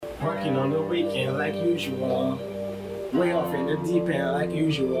Working on the weekend like usual. Way off in the deep end like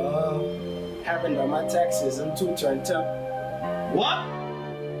usual. Haven't done my taxes, I'm too turned up. What?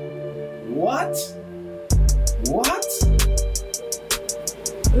 What? What?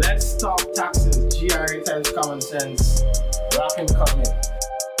 Let's talk taxes. GRA times common sense. Rock and comment.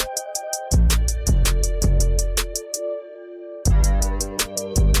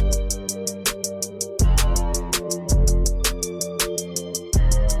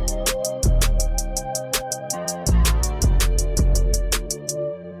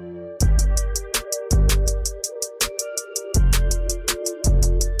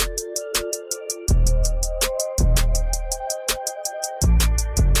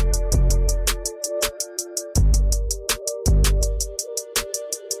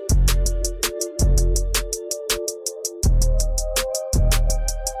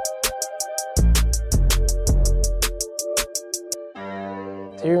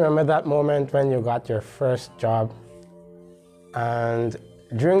 Do you remember that moment when you got your first job? And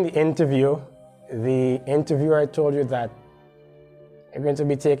during the interview, the interviewer told you that you're going to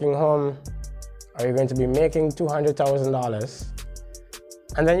be taking home, or you're going to be making $200,000.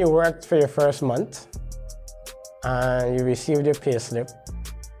 And then you worked for your first month, and you received your pay slip,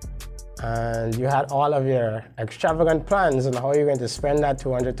 and you had all of your extravagant plans on how you're going to spend that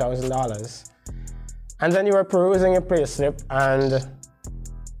 $200,000. And then you were perusing your pay slip, and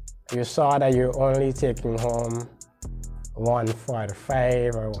you saw that you're only taking home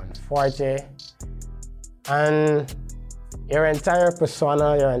 $145 or $140, and your entire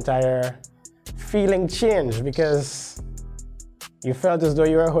persona, your entire feeling changed because you felt as though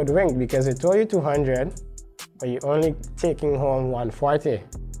you were hoodwinked because they told you $200, but you're only taking home $140.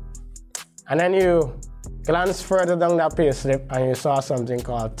 And then you glanced further down that pay slip and you saw something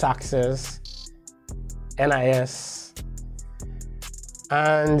called taxes, NIS,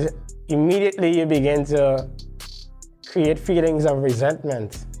 and immediately you begin to create feelings of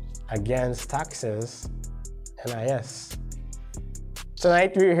resentment against taxes, NIS.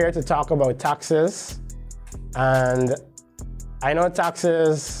 Tonight we're here to talk about taxes, and I know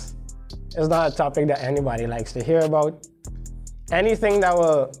taxes is not a topic that anybody likes to hear about. Anything that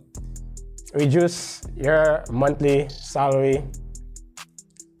will reduce your monthly salary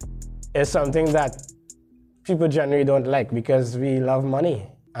is something that people generally don't like because we love money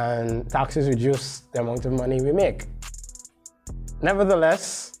and taxes reduce the amount of money we make.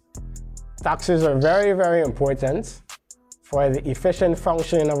 Nevertheless, taxes are very, very important for the efficient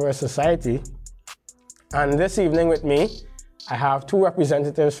functioning of our society. And this evening with me, I have two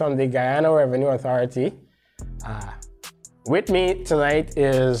representatives from the Guyana Revenue Authority. With me tonight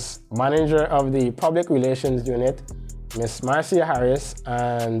is Manager of the Public Relations Unit, Ms. Marcia Harris,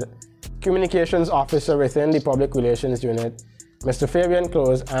 and Communications Officer within the Public Relations Unit, Mr. Fabian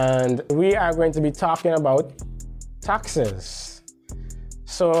Clowes, and we are going to be talking about taxes.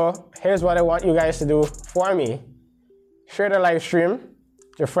 So here's what I want you guys to do for me. Share the live stream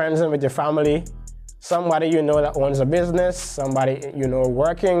with your friends and with your family. Somebody you know that owns a business, somebody you know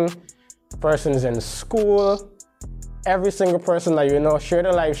working, persons in school, every single person that you know, share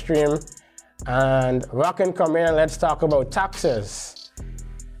the live stream and rock and come in and let's talk about taxes.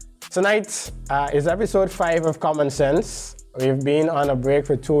 Tonight is episode 5 of Common Sense. We've been on a break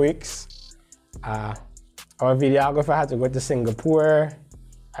for 2 weeks. Our videographer had to go to Singapore.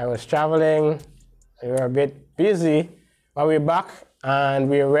 I was traveling. We were a bit busy, but we're back and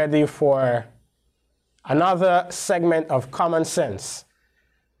we're ready for another segment of Common Sense.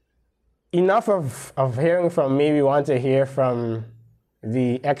 Enough of hearing from me. We want to hear from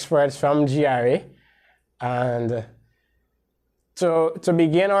the experts from GRA. And to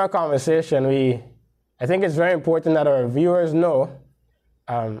begin our conversation, I think it's very important that our viewers know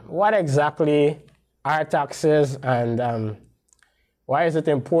what exactly are taxes and why is it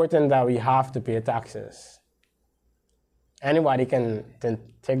important that we have to pay taxes. Anybody can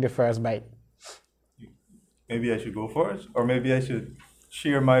take the first bite. Maybe I should go first, or maybe I should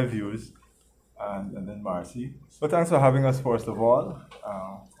share my views and then Marcy. So thanks for having us first of all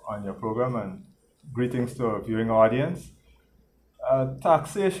on your program, and greetings to our viewing audience.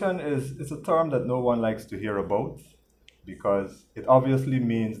 Taxation is a term that no one likes to hear about because it obviously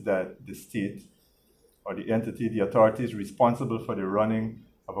means that the state or the entity, the authority is responsible for the running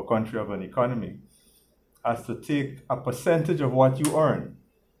of a country, of an economy, has to take a percentage of what you earn.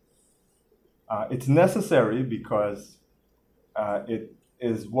 It's necessary because it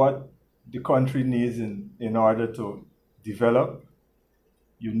is what the country needs in order to develop.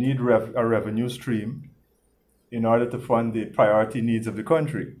 You need a revenue stream in order to fund the priority needs of the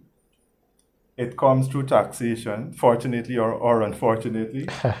country. it comes through taxation, fortunately or unfortunately.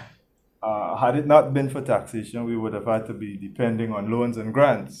 Had it not been for taxation, we would have had to be depending on loans and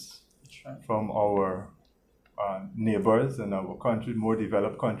grants from our neighbors in our country, more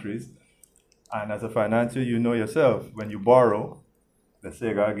developed countries. And as a financier, you know yourself, when you borrow, they say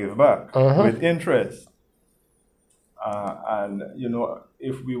you gotta give back with interest. And you know,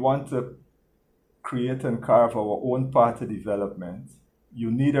 if we want to create and carve our own path to development, you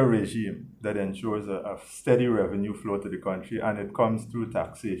need a regime that ensures a steady revenue flow to the country, and it comes through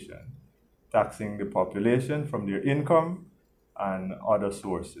taxation, taxing the population from their income and other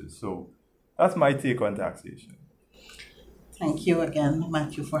sources. So that's my take on taxation. Thank you again,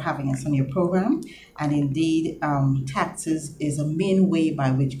 Matthew, for having us on your program. And indeed, taxes is a main way by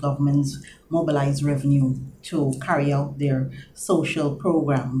which governments mobilize revenue to carry out their social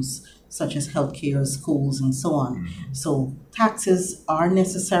programs, such as healthcare, schools, and so on. So taxes are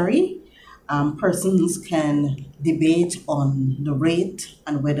necessary. Persons can debate on the rate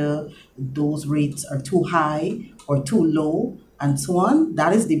and whether those rates are too high or too low and so on.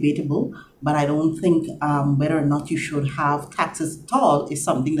 That is debatable, but I don't think whether or not you should have taxes at all is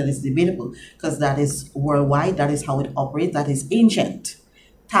something that is debatable, because that is worldwide, that is how it operates, that is ancient.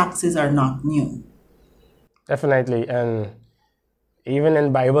 Taxes are not new. Definitely, and even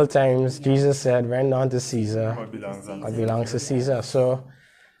in Bible times, Jesus said, render unto Caesar What belongs to Caesar. So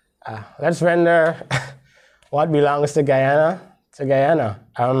let's render what belongs to Guyana to Guyana.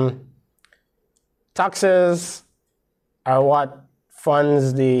 Taxes are what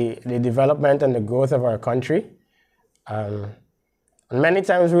funds the development and the growth of our country. And many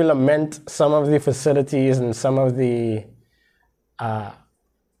times we lament some of the facilities and some of the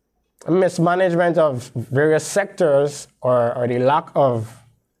mismanagement of various sectors or the lack of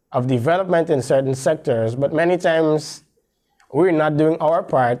development in certain sectors, but many times we're not doing our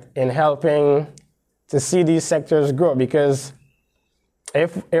part in helping to see these sectors grow, because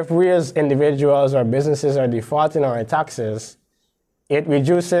if we as individuals or businesses are defaulting our taxes, it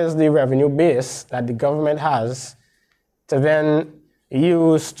reduces the revenue base that the government has to then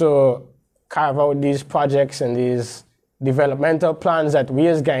use to carve out these projects and these developmental plans that we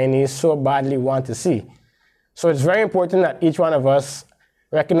as Guyanese so badly want to see. So it's very important that each one of us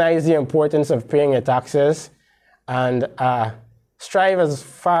recognize the importance of paying your taxes and strive as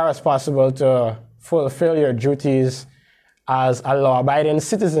far as possible to fulfill your duties as a law-abiding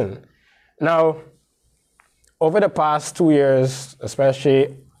citizen. Now, over the past 2 years,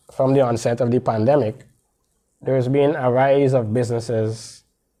 especially from the onset of the pandemic, there's been a rise of businesses.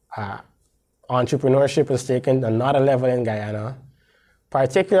 Entrepreneurship has taken another level in Guyana,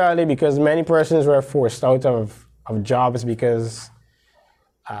 particularly because many persons were forced out of jobs because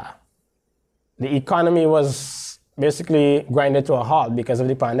the economy was basically grinded to a halt because of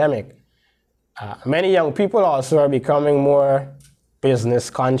the pandemic. Many young people also are becoming more business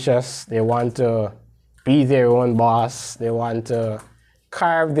conscious. They want to be their own boss. They want to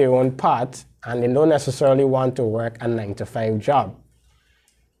carve their own path, and they don't necessarily want to work a 9-to-5 job.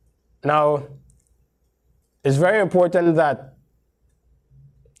 Now, it's very important that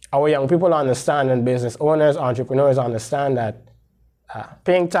our young people understand, and business owners, entrepreneurs understand, that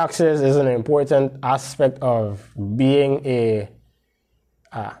paying taxes is an important aspect of being a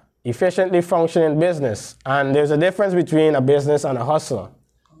efficiently functioning business. And there's a difference between a business and a hustle.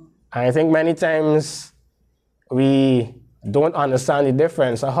 And I think many times we don't understand the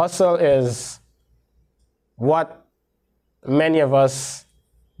difference. A hustle is what many of us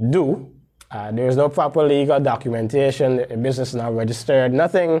do. There's no proper legal documentation, a business is not registered,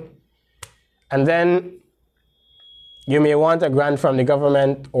 nothing. And then you may want a grant from the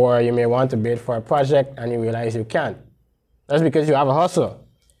government, or you may want to bid for a project and you realize you can't. That's because you have a hustle.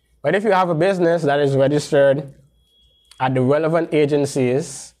 But if you have a business that is registered at the relevant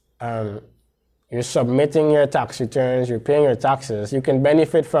agencies, you're submitting your tax returns, you're paying your taxes, you can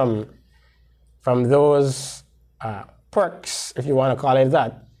benefit from those perks, if you want to call it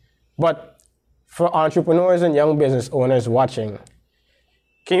that. But for entrepreneurs and young business owners watching,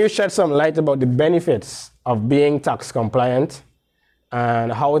 can you shed some light about the benefits of being tax compliant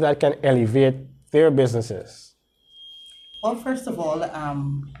and how that can elevate their businesses? Well, first of all,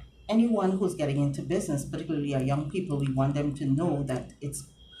 anyone who's getting into business, particularly our young people, we want them to know that it's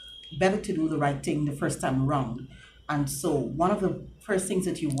better to do the right thing the first time around. And so one of the first things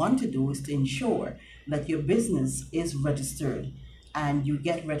that you want to do is to ensure that your business is registered, and you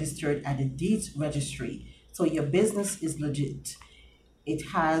get registered at the deeds registry. So your business is legit. It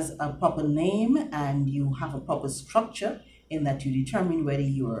has a proper name, and you have a proper structure in that you determine whether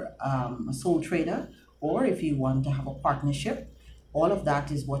you're a sole trader or if you want to have a partnership. All of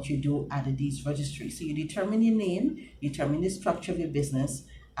that is what you do at the deeds registry. So you determine your name, you determine the structure of your business,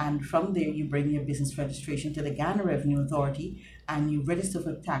 and from there you bring your business registration to the Guyana Revenue Authority and you register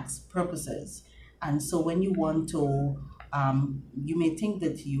for tax purposes. And so when you want to, you may think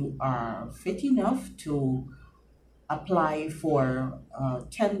that you are fit enough to apply for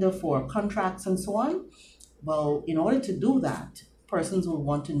tender for contracts and so on. Well, in order to do that, persons will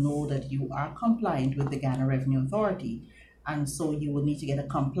want to know that you are compliant with the Guyana Revenue Authority. And so you will need to get a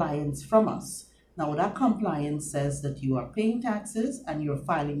compliance from us. Now, that compliance says that you are paying taxes and you're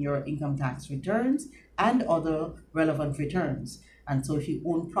filing your income tax returns and other relevant returns. And so if you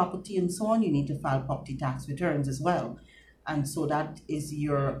own property and so on, you need to file property tax returns as well. And so that is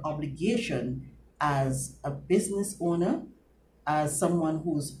your obligation as a business owner, as someone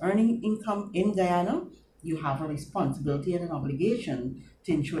who's earning income in Guyana. You have a responsibility and an obligation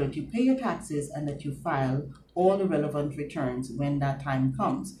to ensure that you pay your taxes and that you file all the relevant returns when that time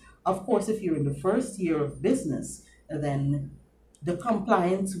comes. Of course, if you're in the first year of business, then the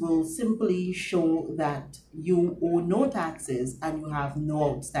compliance will simply show that you owe no taxes and you have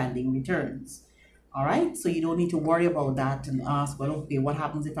no outstanding returns. All right, so you don't need to worry about that and ask, well, okay, what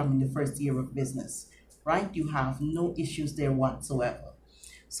happens if I'm in the first year of business, right? You have no issues there whatsoever.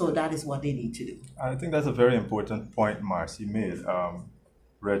 So that is what they need to do. I think that's a very important point Marcia made.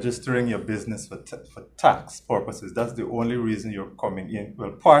 Registering your business for tax purposes, that's the only reason you're coming in.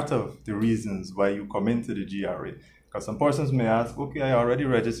 Well, part of the reasons why you come into the GRA. Because some persons may ask, okay, I already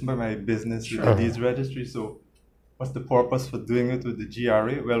registered my business with the deeds registry, so what's the purpose for doing it with the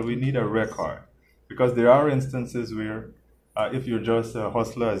GRA? Well, we need a record. Because there are instances where if you're just a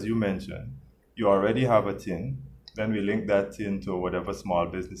hustler, as you mentioned, you already have a TIN, then we link that TIN to whatever small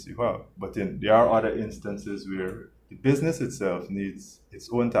business you have. But there are other instances where the business itself needs its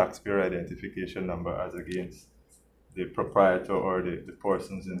own taxpayer identification number as against the proprietor or the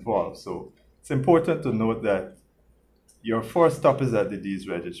persons involved. So it's important to note that your first stop is at the deeds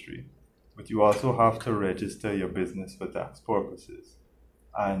registry, but you also have to register your business for tax purposes.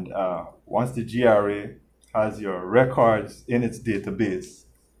 And once the GRA has your records in its database,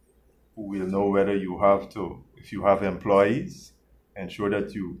 we'll know whether you have to, if you have employees, ensure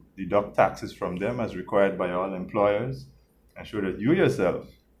that you deduct taxes from them as required by all employers, ensure that you yourself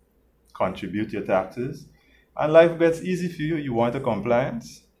contribute your taxes, and life gets easy for you. You want a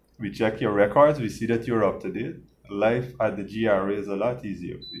compliance, we check your records, we see that you're up to date. Life at the GRA is a lot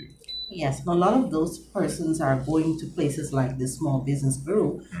easier for you. Yes, and a lot of those persons are going to places like the Small Business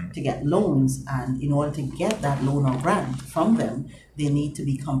Bureau to get loans, and in order to get that loan or grant from them, they need to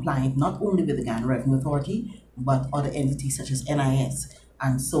be compliant not only with the Guyana Revenue Authority, but other entities such as NIS.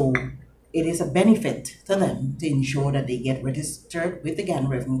 And so it is a benefit to them to ensure that they get registered with the Guyana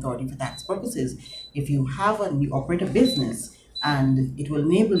Revenue Authority for tax purposes. If you have and you operate a business, and it will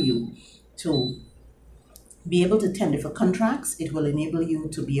enable you to be able to tender for contracts, it will enable you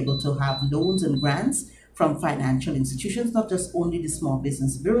to be able to have loans and grants from financial institutions, not just only the Small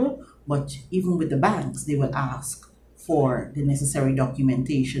Business Bureau, but even with the banks, they will ask for the necessary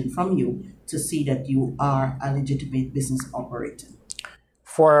documentation from you to see that you are a legitimate business operator.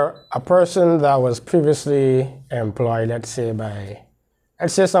 For a person that was previously employed, let's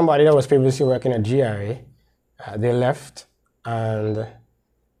say somebody that was previously working at GRA, they left and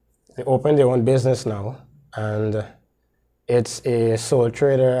they opened their own business now, and it's a sole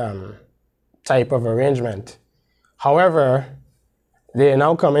trader type of arrangement. However, they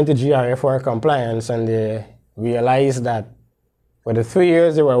now come into GRA for compliance and they realize that for the 3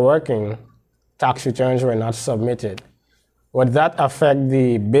 years they were working, tax returns were not submitted. Would that affect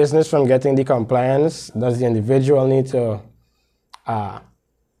the business from getting the compliance? Does the individual need to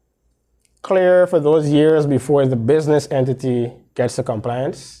clear for those years before the business entity gets the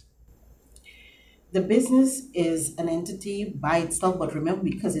compliance? The business is an entity by itself, but remember,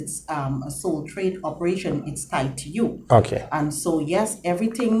 because it's a sole trade operation, it's tied to you. Okay. And so, yes,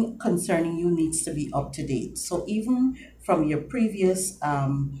 everything concerning you needs to be up to date. So even from your previous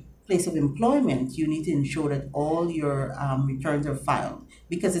place of employment, you need to ensure that all your returns are filed,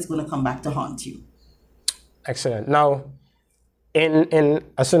 because it's going to come back to haunt you. Excellent. Now, in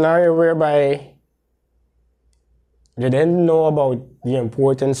a scenario whereby they didn't know about the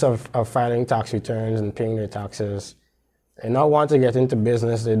importance of filing tax returns and paying their taxes, they now want to get into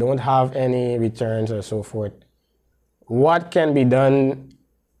business, they don't have any returns or so forth, what can be done?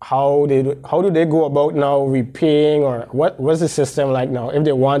 How do they go about now repaying, or what's the system like now if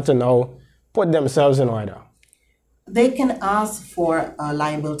they want to now put themselves in order? They can ask for a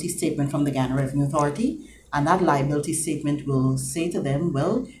liability statement from the Guyana Revenue Authority, And that liability statement will say to them,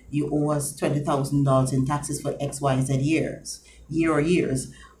 well, you owe us $20,000 in taxes for XYZ years.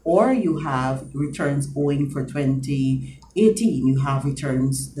 Or you have returns owing for 2018. You have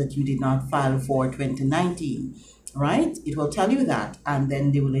returns that you did not file for 2019, right? It will tell you that. And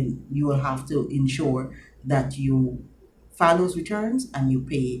then you will have to ensure that you file those returns and you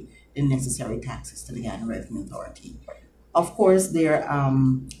pay the necessary taxes to the Guyana Revenue Authority. Of course, there are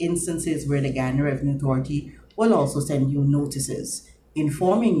instances where the Guyana Revenue Authority will also send you notices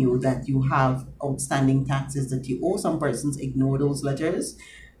informing you that you have outstanding taxes that you owe. Some persons ignore those letters,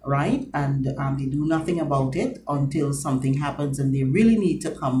 right? And they do nothing about it until something happens and they really need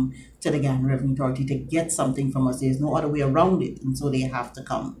to come to the Guyana Revenue Authority to get something from us. There's no other way around it, and so they have to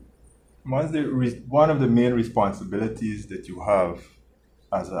come. One of the main responsibilities that you have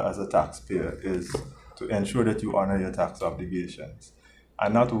as a taxpayer is to ensure that you honor your tax obligations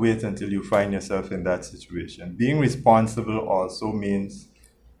and not wait until you find yourself in that situation. Being responsible also means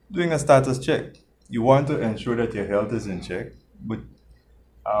doing a status check. You want to ensure that your health is in check, but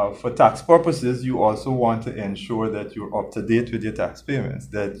for tax purposes, you also want to ensure that you're up to date with your tax payments,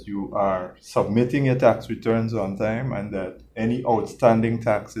 that you are submitting your tax returns on time, and that any outstanding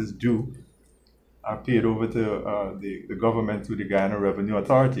taxes due are paid over to the government, to the Guyana Revenue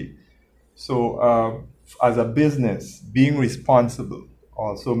Authority. So as a business, being responsible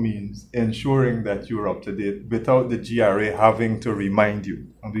also means ensuring that you're up to date without the GRA having to remind you.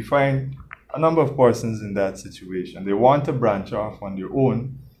 And we find a number of persons in that situation. They want to branch off on their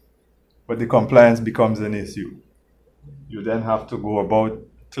own, but the compliance becomes an issue. You then have to go about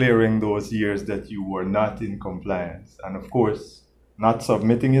clearing those years that you were not in compliance. And of course, not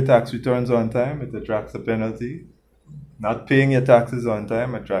submitting your tax returns on time, it attracts a penalty. Not paying your taxes on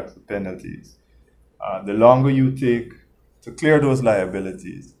time attracts the penalties. The longer you take to clear those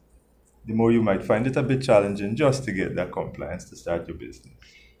liabilities, the more you might find it a bit challenging just to get that compliance to start your business.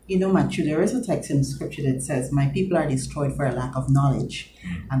 You know, Matthew, there is a text in scripture that says, my people are destroyed for a lack of knowledge.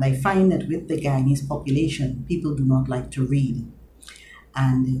 And I find that with the Guyanese population, people do not like to read.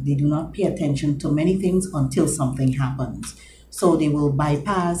 And they do not pay attention to many things until something happens. So they will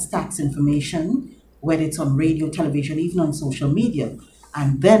bypass tax information, whether it's on radio, television, even on social media.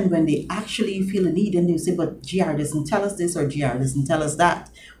 And then when they actually feel a need, and they say, but GR doesn't tell us this or GR doesn't tell us that,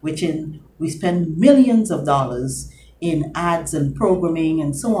 we spend millions of dollars in ads and programming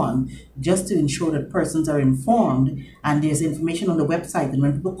and so on, just to ensure that persons are informed, and there's information on the website. And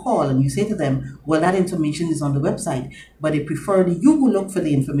when people call and you say to them, well, that information is on the website, but they prefer that you go look for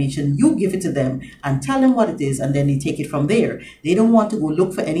the information, you give it to them and tell them what it is, and then they take it from there. They don't want to go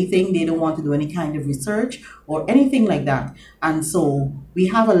look for anything. They don't want to do any kind of research or anything like that. And so we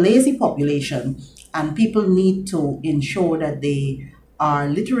have a lazy population, and people need to ensure that they are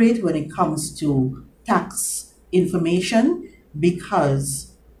literate when it comes to tax information,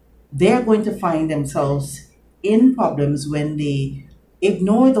 because they're going to find themselves in problems when they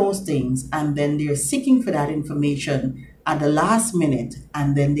ignore those things, and then they're seeking for that information at the last minute,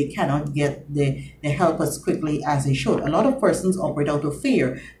 and then they cannot get the help as quickly as they should. A lot of persons operate out of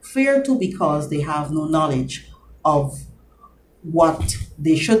fear too, because they have no knowledge of what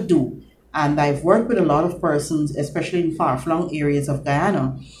they should do. And I've worked with a lot of persons, especially in far-flung areas of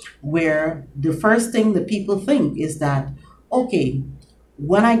Guyana, where the first thing that people think is that, okay,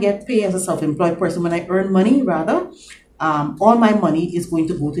 when I get paid as a self-employed person, when I earn money, rather, all my money is going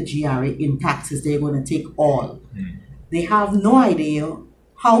to go to GRA in taxes. They're going to take all. They have no idea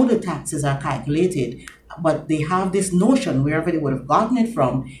how the taxes are calculated, but they have this notion, wherever they would have gotten it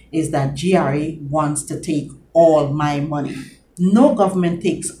from, is that GRA wants to take all my money. No government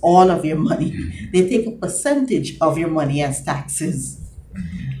takes all of your money. They take a percentage of your money as taxes.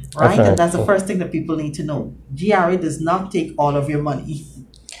 Right? And that's the first thing that people need to know. GRA does not take all of your money.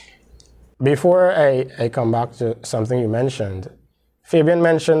 Before I come back to something you mentioned, Fabian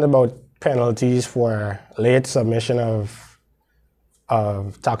mentioned about penalties for late submission of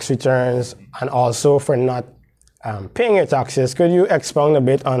tax returns and also for not paying your taxes. Could you expound a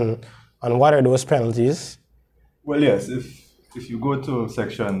bit on what are those penalties? Well, yes. If you go to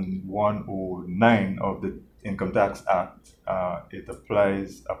Section 109 of the Income Tax Act, it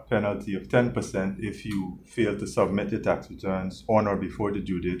applies a penalty of 10% if you fail to submit your tax returns on or before the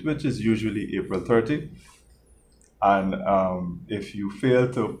due date, which is usually April 30. And if you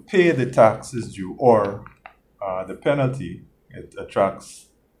fail to pay the taxes due or the penalty, it attracts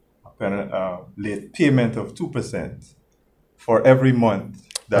a late payment of 2% for every month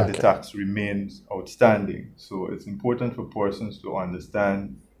that the tax remains outstanding. So it's important for persons to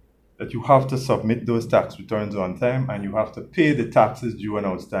understand that you have to submit those tax returns on time and you have to pay the taxes due and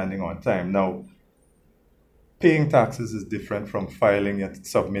outstanding on time. Now, paying taxes is different from filing and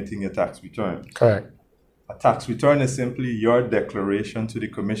submitting your tax return. Correct. A tax return is simply your declaration to the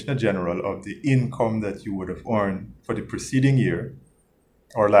Commissioner General of the income that you would have earned for the preceding year,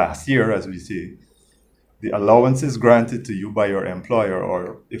 or last year, as we say, the allowances granted to you by your employer,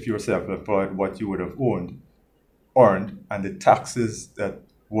 or if you're self-employed, what you would have earned, and the taxes that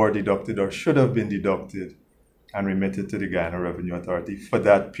were deducted or should have been deducted and remitted to the Guyana Revenue Authority for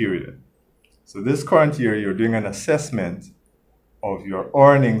that period. So this current year, you're doing an assessment of your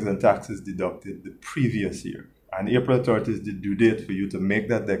earnings and taxes deducted the previous year. And April 30th is the due date for you to make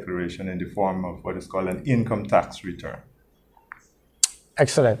that declaration in the form of what is called an income tax return.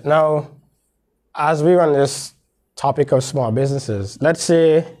 Excellent. Now, as we're on this topic of small businesses, let's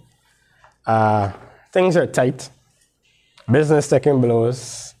say things are tight, business taking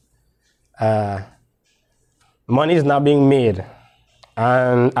blows, money is not being made,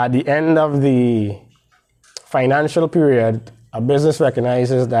 and at the end of the financial period, a business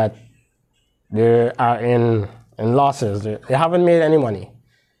recognizes that they are in losses. They haven't made any money.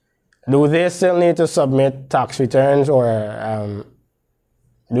 Do they still need to submit tax returns, or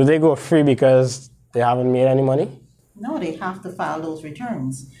do they go free because they haven't made any money? No, they have to file those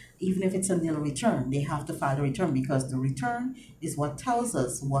returns. Even if it's a nil return, they have to file the return, because the return is what tells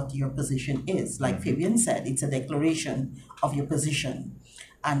us what your position is. Like Fabian said, it's a declaration of your position.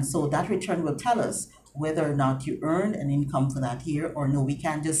 And so that return will tell us whether or not you earned an income for that year or no. We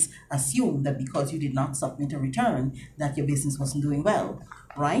can't just assume that because you did not submit a return that your business wasn't doing well,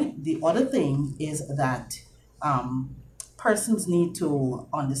 right? The other thing is that persons need to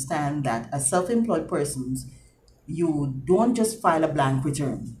understand that as self-employed persons, you don't just file a blank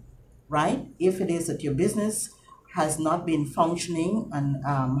return, right? If it is that your business has not been functioning and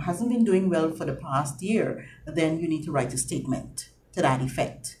hasn't been doing well for the past year, then you need to write a statement to that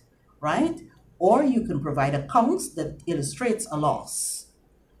effect, right? Or you can provide accounts that illustrates a loss,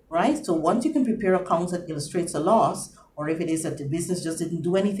 right? So once you can prepare accounts that illustrates a loss, or if it is that the business just didn't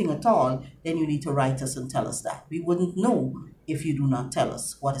do anything at all, then you need to write us and tell us that. We wouldn't know if you do not tell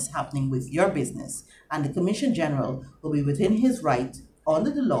us what is happening with your business. And the Commissioner General will be within his right under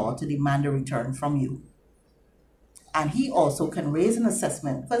the law to demand a return from you. And he also can raise an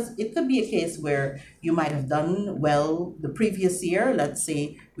assessment, because it could be a case where you might have done well the previous year. Let's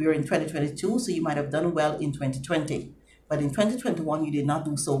say we were in 2022, so you might have done well in 2020. But in 2021, you did not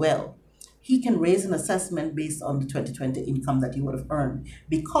do so well. He can raise an assessment based on the 2020 income that you would have earned,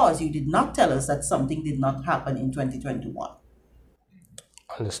 because you did not tell us that something did not happen in 2021.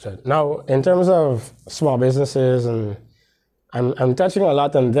 Understood. Now, in terms of small businesses, and I'm touching a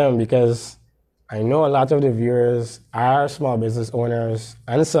lot on them because I know a lot of the viewers are small business owners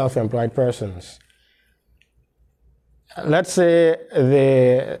and self-employed persons. Let's say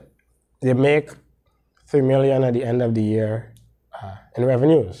they make $3 million at the end of the year in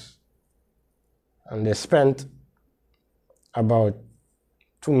revenues, and they spent about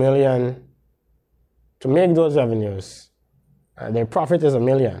 $2 million to make those revenues. Their profit is $1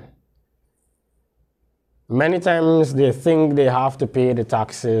 million. Many times they think they have to pay the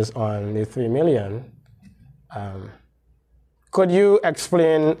taxes on the $3 million. Could you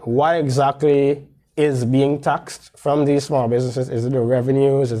explain what exactly is being taxed from these small businesses? Is it the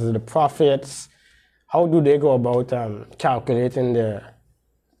revenues? Is it the profits? How do they go about calculating the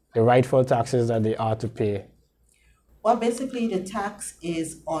rightful taxes that they ought to pay? Well, basically the tax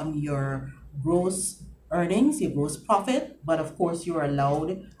is on your gross earnings, your gross profit, but of course you are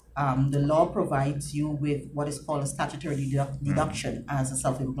allowed, the law provides you with what is called a statutory deduction as a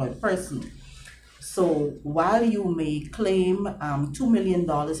self-employed person. So while you may claim $2 million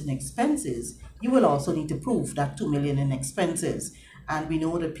in expenses, you will also need to prove that $2 million in expenses. And we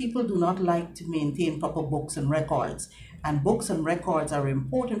know that people do not like to maintain proper books and records. And books and records are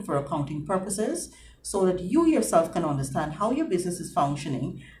important for accounting purposes, so that you yourself can understand how your business is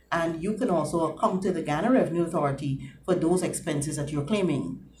functioning, and you can also account to the Guyana Revenue Authority for those expenses that you're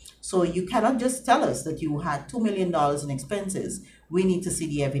claiming. So you cannot just tell us that you had $2 million in expenses. We need to see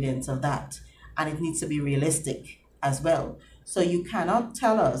the evidence of that, and it needs to be realistic as well. So you cannot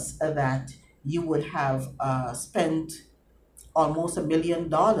tell us that you would have spent almost $1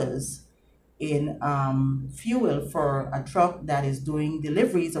 million in fuel for a truck that is doing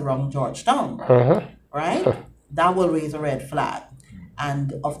deliveries around Georgetown, right? That will raise a red flag.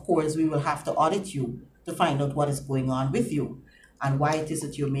 And of course, we will have to audit you to find out what is going on with you and why it is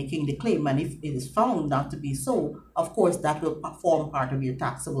that you're making the claim. And if it is found not to be so, of course, that will form part of your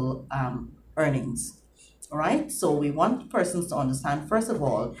taxable earnings. All right? So we want persons to understand, first of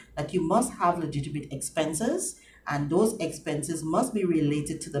all, that you must have legitimate expenses, and those expenses must be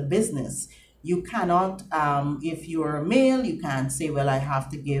related to the business. You cannot, if you're a male, you can't say, well, I have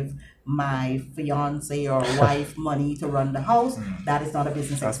to give my fiance or wife money to run the house. That is not a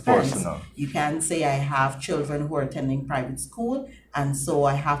business That's expense. personal. You can't say, I have children who are attending private school, and so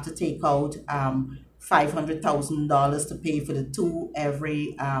I have to take out $500,000 to pay for the two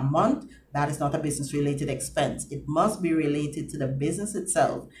every month. That is not a business-related expense. It must be related to the business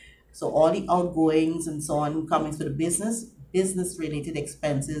itself. So all the outgoings and so on coming to the business-related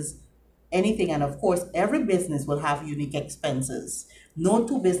expenses, anything, and of course, every business will have unique expenses. No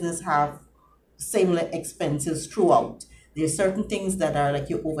two business have similar expenses throughout. There are certain things that are like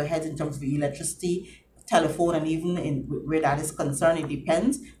your overheads in terms of electricity, telephone, and even in where that is concerned, it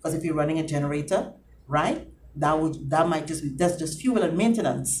depends. Because if you're running a generator, right, that might just be that's just fuel and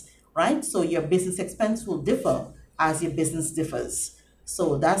maintenance, right? So your business expense will differ as your business differs.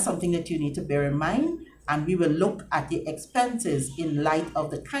 So that's something that you need to bear in mind. And we will look at the expenses in light of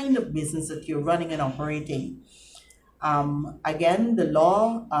the kind of business that you're running and operating. Again, the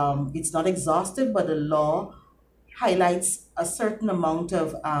law, it's not exhaustive, but the law highlights a certain amount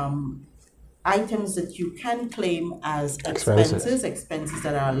of items that you can claim as expenses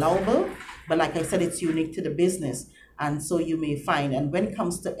that are allowable. But like I said, it's unique to the business. And so you may find, and when it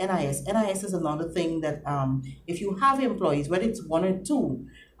comes to NIS is another thing that if you have employees, whether it's one or two,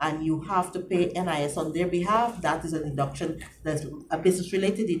 and you have to pay NIS on their behalf, that is a deduction, that's a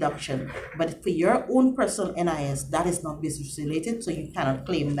business-related deduction. But for your own personal NIS, that is not business-related, so you cannot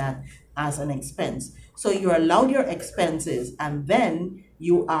claim that as an expense. So you're allowed your expenses, and then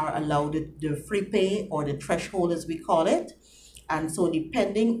you are allowed the free pay or the threshold, as we call it. And so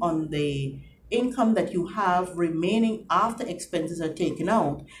depending on the income that you have remaining after expenses are taken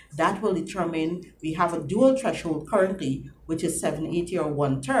out, that will determine, we have a dual threshold currently, which is 780 or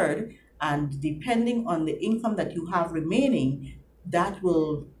 1/3, and depending on the income that you have remaining, that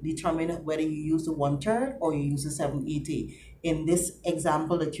will determine whether you use the 1/3 or you use the 780. In this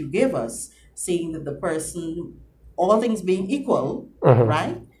example that you gave us, seeing that the person, all things being equal,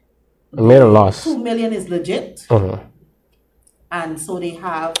 right? Made a loss. 2 million is legit. And so they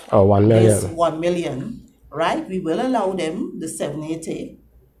have 1 million. this 1 million, right? We will allow them the 780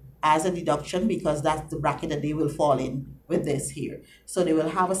 as a deduction because that's the bracket that they will fall in with this here. So they will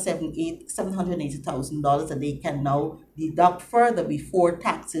have a $780,000 that they can now deduct further before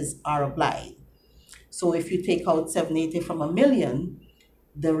taxes are applied. So if you take out 780 from $1 million,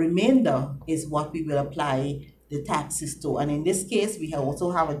 the remainder is what we will apply the taxes to. And in this case, we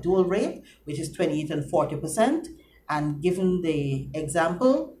also have a dual rate, which is 28 and 40%. And given the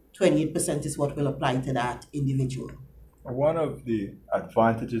example, 28% is what will apply to that individual. One of the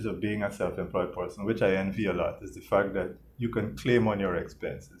advantages of being a self-employed person, which I envy a lot, is the fact that you can claim on your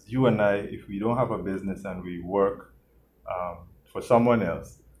expenses. You and I, if we don't have a business and we work for someone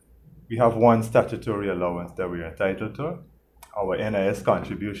else, we have one statutory allowance that we are entitled to, our NIS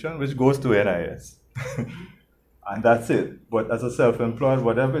contribution, which goes to NIS. And that's it. But as a self-employed,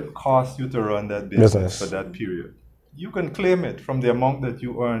 whatever it costs you to run that business for that period, you can claim it from the amount that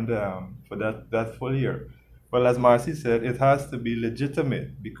you earned for that full year. Well, as Marcia said, it has to be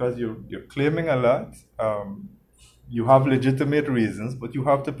legitimate because you're claiming a lot. You have legitimate reasons, but you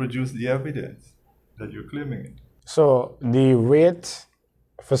have to produce the evidence that you're claiming it. So the rate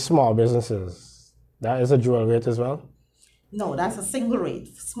for small businesses, that is a dual rate as well? No, that's a single rate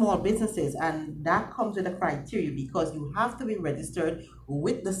for small businesses, and that comes with a criteria because you have to be registered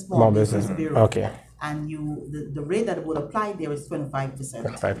with the Small Business Bureau. Okay. And the rate that would apply there is 25%.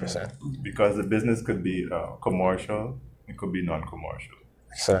 25%. Because the business could be commercial, it could be non-commercial.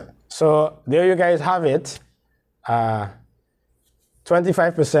 So there you guys have it.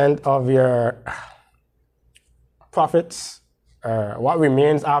 25% of your profits, what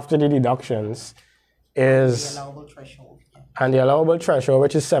remains after the deductions, is the allowable threshold. Yeah. And the allowable threshold,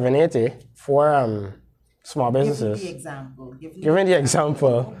 which is 780 for small businesses. Given the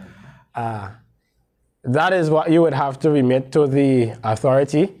example, that is what you would have to remit to the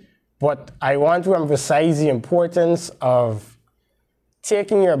authority. But I want to emphasize the importance of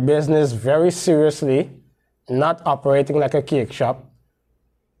taking your business very seriously, not operating like a cake shop.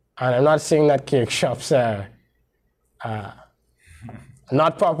 And I'm not saying that cake shops are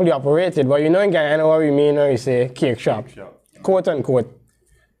not properly operated, but you know in Guyana what we mean when we say cake shop, quote unquote.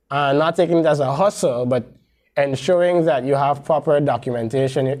 Not taking it as a hustle, but ensuring that you have proper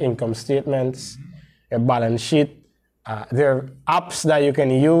documentation, your income statements, your balance sheet. There are apps that you can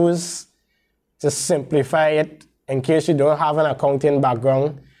use to simplify it in case you don't have an accounting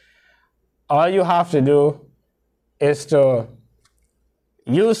background. All you have to do is to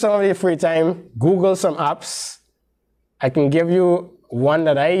use some of your free time, Google some apps. I can give you one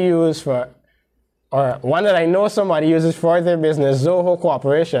that I use for or one that I know somebody uses for their business, Zoho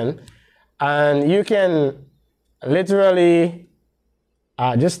Corporation, and you can literally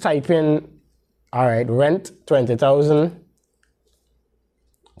just type in, all right, rent 20,000,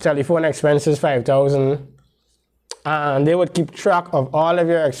 telephone expenses 5,000, and they would keep track of all of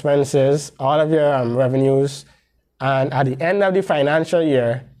your expenses, all of your revenues, and at the end of the financial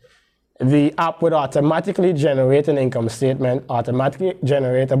year, the app would automatically generate an income statement, automatically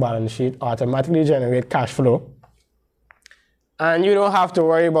generate a balance sheet, automatically generate cash flow. And you don't have to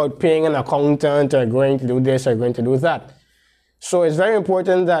worry about paying an accountant or going to do this or going to do that. So it's very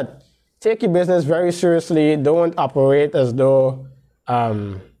important that take your business very seriously. Don't operate as though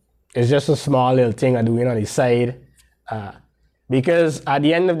it's just a small little thing I'm doing on the side. Because at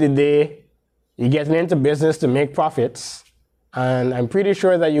the end of the day, you're getting into business to make profits. And I'm pretty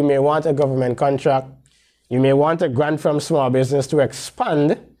sure that you may want a government contract. You may want a grant from small business to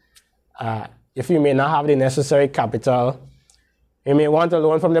expand if you may not have the necessary capital. You may want a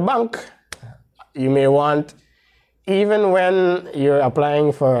loan from the bank. You may want, even when you're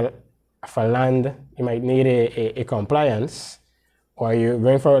applying for land, you might need a compliance, or you're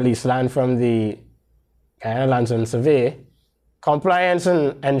going for a lease land from the Guyana Lands and Survey. Compliance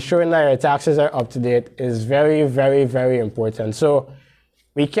and ensuring that your taxes are up to date is very, very, very important. So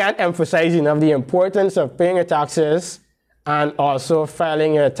we can't emphasize enough the importance of paying your taxes and also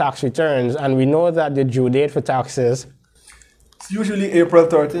filing your tax returns. And we know that the due date for taxes, it's usually April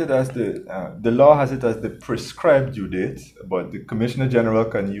 30th. That's the law has it as the prescribed due date, but the Commissioner General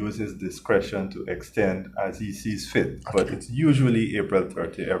can use his discretion to extend as he sees fit. But it's usually April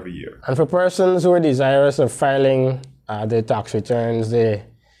 30th every year. And for persons who are desirous of filing their tax returns, they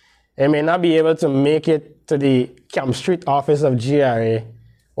may not be able to make it to the Camp Street office of GRA.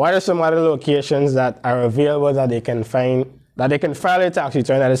 What are some other locations that are available that they can file their tax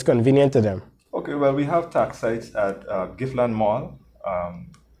return that is convenient to them? Okay, well, we have tax sites at Giftland Mall,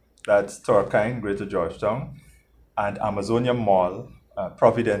 that's Turkine, Greater Georgetown, and Amazonia Mall,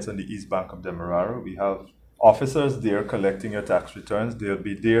 Providence on the east bank of Demerara. We have officers there collecting your tax returns. They'll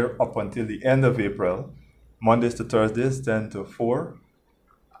be there up until the end of April. Mondays to Thursdays, 10 to 4,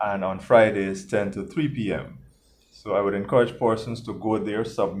 and on Fridays, 10 to 3 p.m. So I would encourage persons to go there,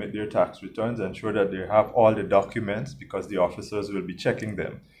 submit their tax returns, ensure that they have all the documents because the officers will be checking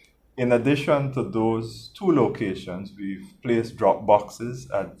them. In addition to those two locations, we've placed drop boxes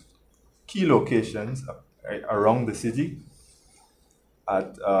at key locations around the city.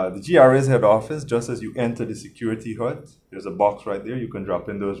 At the GRA's head office, just as you enter the security hut, there's a box right there. You can drop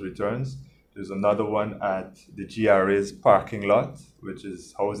in those returns. There's another one at the GRA's parking lot, which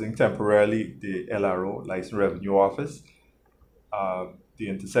is housing temporarily the LRO, License Revenue Office. The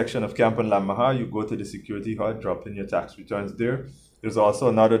intersection of Camp and Lamaha, you go to the security hut, drop in your tax returns there. There's also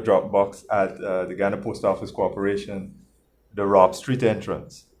another drop box at the Guyana Post Office Corporation, the Robb Street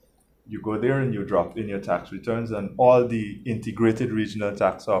entrance. You go there and you drop in your tax returns, and all the integrated regional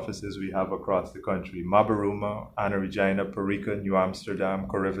tax offices we have across the country: Mabaruma, Anna Regina, Parika, New Amsterdam,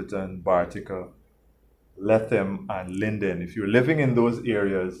 Corriverton, Bartica, Lethem, and Linden. If you're living in those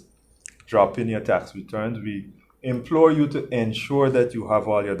areas, drop in your tax returns. We implore you to ensure that you have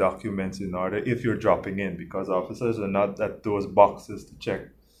all your documents in order if you're dropping in, because officers are not at those boxes to check.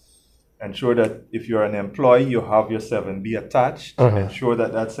 Ensure that if you're an employee, you have your 7B attached. Ensure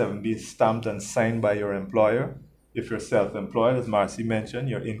that that 7B is stamped and signed by your employer. If you're self-employed, as Marcia mentioned,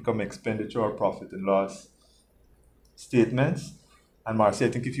 your income, expenditure, or profit and loss statements. And Marcia, I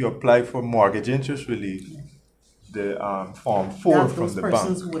think if you apply for mortgage interest relief, the Form 4 from the bank. Those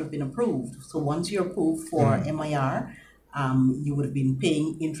persons who would have been approved. So once you're approved for MIR, you would have been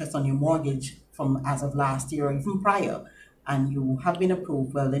paying interest on your mortgage from as of last year or even prior, and you have been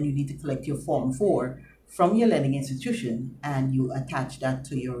approved. Well, then you need to collect your Form 4 from your lending institution, and you attach that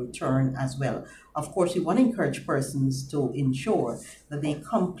to your return as well. Of course, we want to encourage persons to ensure that they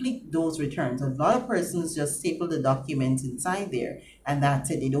complete those returns. A lot of persons just staple the documents inside there, and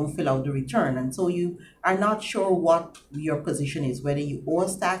that's it. They don't fill out the return. And so you are not sure what your position is, whether you owe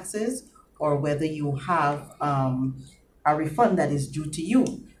us taxes or whether you have a refund that is due to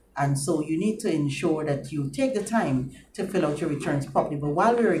you. And so you need to ensure that you take the time to fill out your returns properly. But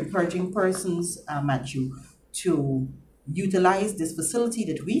while we're encouraging persons, Matthew, to utilize this facility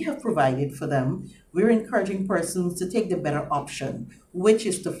that we have provided for them, we're encouraging persons to take the better option, which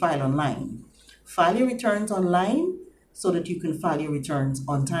is to file online. File your returns online so that you can file your returns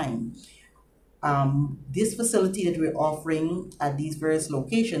on time. This facility that we're offering at these various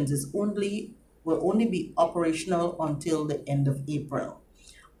locations will only be operational until the end of April.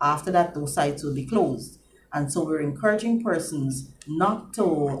 After that, those sites will be closed. And so we're encouraging persons not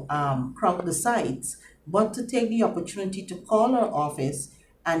to crowd the sites, but to take the opportunity to call our office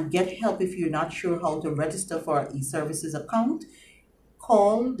and get help if you're not sure how to register for our e-services account.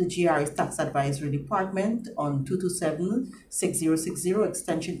 Call the GRA's Tax Advisory Department on 227-6060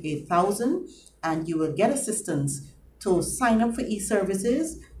 extension 8000, and you will get assistance to sign up for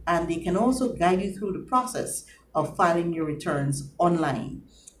e-services, and they can also guide you through the process of filing your returns online.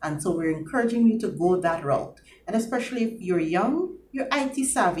 And so we're encouraging you to go that route. And especially if you're young, you're IT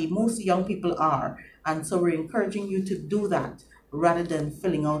savvy, most young people are. And so we're encouraging you to do that rather than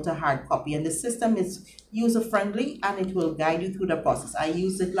filling out a hard copy. And the system is user-friendly and it will guide you through the process. I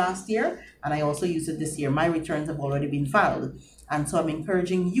used it last year and I also use it this year. My returns have already been filed. And so I'm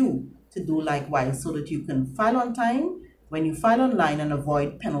encouraging you to do likewise so that you can file on time when you file online and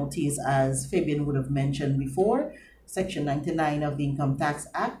avoid penalties, as Fabian would have mentioned before. Section 99 of the Income Tax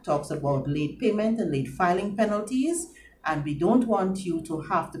Act talks about late payment and late filing penalties, and we don't want you to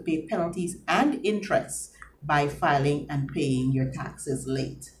have to pay penalties and interest by filing and paying your taxes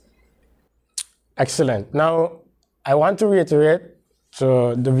late. Excellent. Now, I want to reiterate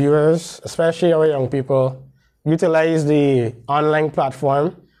to the viewers, especially our young people, utilize the online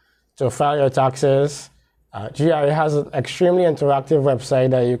platform to file your taxes. GRA has an extremely interactive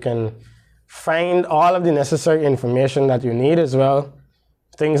website that you can find all of the necessary information that you need as well.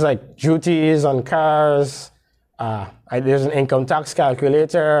 Things like duties on cars, there's an income tax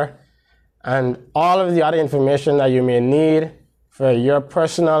calculator, and all of the other information that you may need for your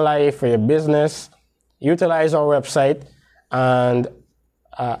personal life, for your business. Utilize our website. And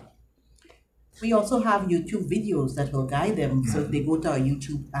we also have YouTube videos that will guide them. So if they go to our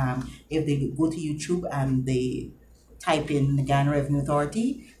YouTube, if they go to YouTube and they type in the Guyana Revenue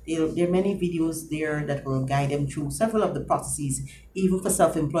Authority, there are many videos there that will guide them through several of the processes, even for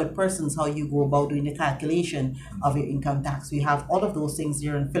self-employed persons, how you go about doing the calculation of your income tax. We have all of those things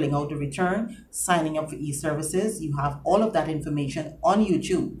there in filling out the return, signing up for e-services. You have all of that information on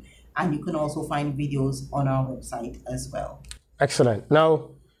YouTube, and you can also find videos on our website as well. Excellent. Now,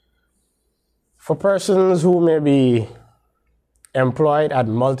 for persons who may be employed at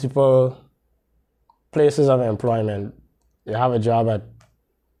multiple places of employment, they have a job at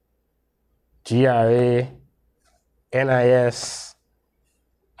GRA, NIS,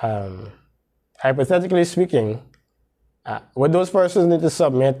 hypothetically speaking, would those persons need to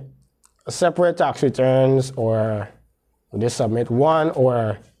submit separate tax returns, or would they submit one,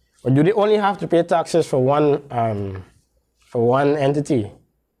 or do they only have to pay taxes for one entity?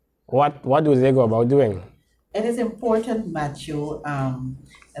 What do they go about doing? It is important, Matthew,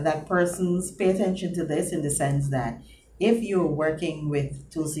 that persons pay attention to this in the sense that if you're working with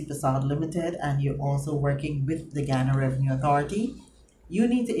S2EP5 Limited and you're also working with the Guyana Revenue Authority, you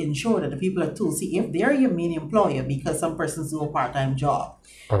need to ensure that the people at S2EP, if they're your main employer, because some persons do a part-time job,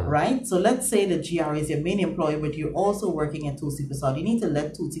 right? So let's say the GRA is your main employer, but you're also working at S2EP5. You need to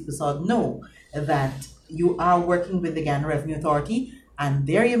let S2EP5 know that you are working with the Guyana Revenue Authority and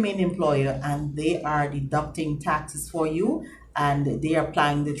they're your main employer and they are deducting taxes for you and they are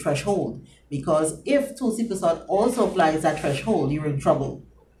applying the threshold. Because if S2EP5 also applies that threshold, you're in trouble.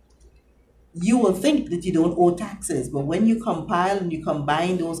 You will think that you don't owe taxes, but when you compile and you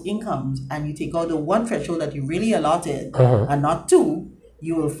combine those incomes and you take out the one threshold that you really allotted and not two,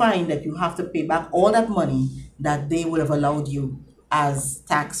 you will find that you have to pay back all that money that they would have allowed you as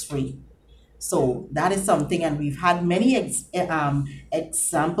tax-free. So that is something, and we've had many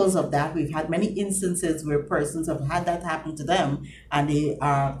examples of that. We've had many instances where persons have had that happen to them and they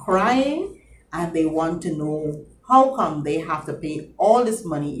are crying and they want to know how come they have to pay all this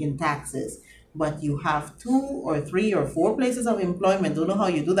money in taxes. But you have 2 or 3 or 4 places of employment. Don't know how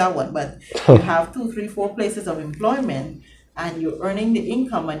you do that one, but you have 2, 3, 4 places of employment and you're earning the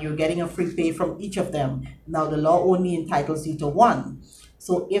income and you're getting a free pay from each of them. Now the law only entitles you to one.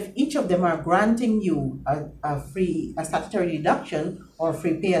 So if each of them are granting you a statutory deduction or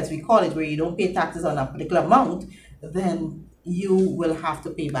free pay as we call it, where you don't pay taxes on a particular amount, then you will have to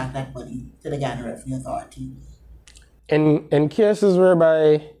pay back that money to the Guyana Revenue Authority. In cases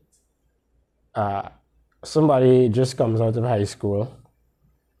whereby somebody just comes out of high school,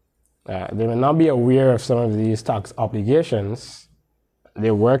 they may not be aware of some of these tax obligations.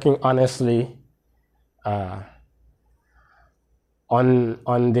 They're working honestly.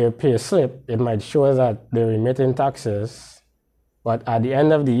 On their pay slip, it might show that they're remitting taxes, but at the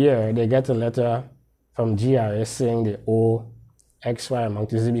end of the year, they get a letter from GRA saying they owe XY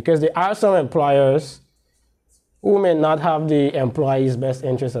amount to Z, because there are some employers who may not have the employee's best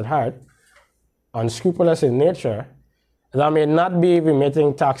interest at heart, unscrupulous in nature, that may not be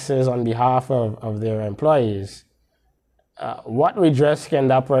remitting taxes on behalf of their employees, what redress can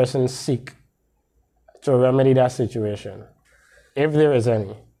that person seek to remedy that situation, if there is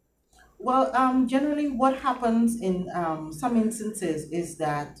any? Well, generally what happens in some instances is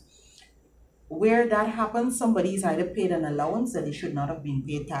that where that happens, somebody's either paid an allowance that they should not have been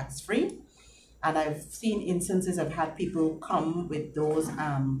paid tax-free. And I've seen instances, I've had people come with those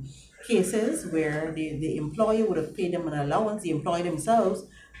cases where the employer would have paid them an allowance. The employer themselves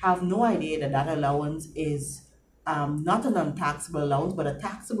have no idea that that allowance is not an untaxable allowance, but a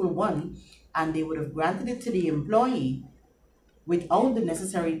taxable one, and they would have granted it to the employee without the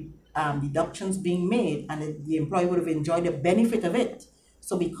necessary deductions being made, and the employee would have enjoyed the benefit of it.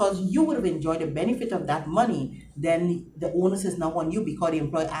 So because you would have enjoyed the benefit of that money, then the onus is now on you because the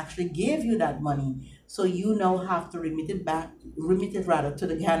employer actually gave you that money. So you now have to remit it rather to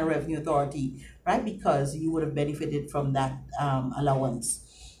the Guyana Revenue Authority, right? Because you would have benefited from that allowance.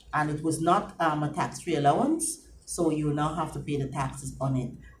 And it was not a tax-free allowance, so you now have to pay the taxes on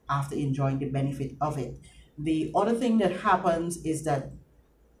it after enjoying the benefit of it. The other thing that happens is that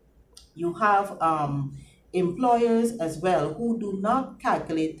you have employers as well who do not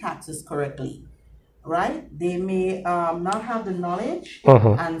calculate taxes correctly, right? They may not have the knowledge,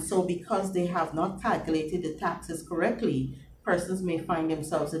 and so because they have not calculated the taxes correctly, persons may find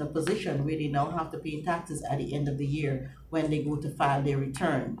themselves in a position where they now have to pay taxes at the end of the year when they go to file their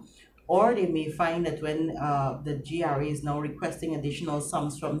return. Or they may find that when the GRA is now requesting additional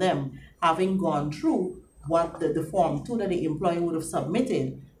sums from them, having gone through what the Form 2 that the employer would have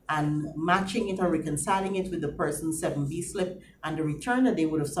submitted, and matching it or reconciling it with the person's 7B slip and the return that they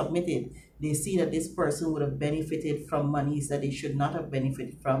would have submitted, they see that this person would have benefited from monies that they should not have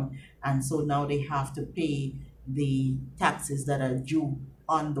benefited from, and so now they have to pay the taxes that are due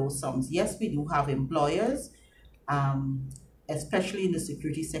on those sums. Yes, we do have employers, especially in the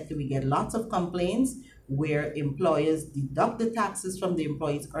security sector, we get lots of complaints where employers deduct the taxes from the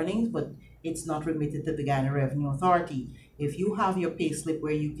employee's earnings, but it's not remitted to the Guyana Revenue Authority. If you have your pay slip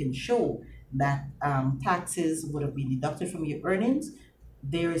where you can show that taxes would have been deducted from your earnings,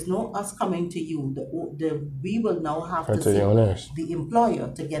 there is no us coming to you. We will now have to see the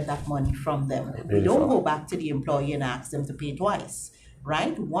employer to get that money from them. We don't go back to the employee and ask them to pay twice,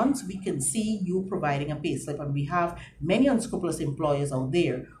 right? Once we can see you providing a pay slip, and we have many unscrupulous employers out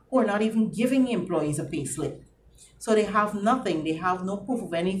there who are not even giving employees a pay slip. So they have nothing, they have no proof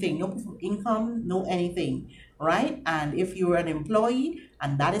of anything, no proof of income, no anything, right? And if you're an employee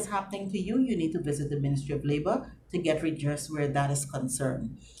and that is happening to you, you need to visit the Ministry of Labor to get redress where that is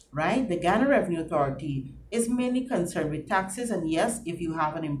concerned, right? The Guyana Revenue Authority is mainly concerned with taxes, and yes, if you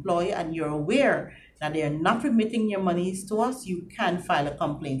have an employer and you're aware that they are not remitting your monies to us, you can file a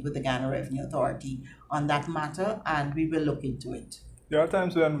complaint with the Guyana Revenue Authority on that matter, and we will look into it. There are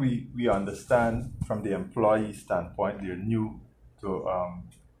times when we understand from the employee standpoint, they're new to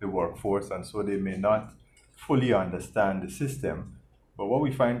the workforce, and so they may not fully understand the system. But what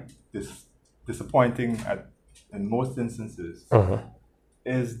we find is disappointing in most instances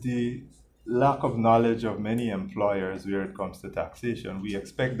is the lack of knowledge of many employers where it comes to taxation. We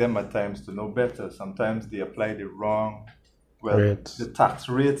expect them at times to know better. Sometimes they apply the wrong, the tax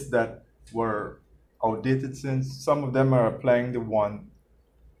rates that were outdated, since some of them are applying the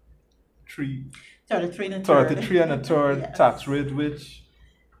 33 and a third yes, tax rate, which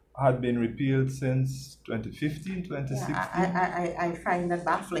had been repealed since 2015, 2016. Yeah, I find that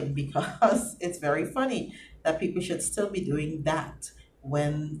baffling because it's very funny that people should still be doing that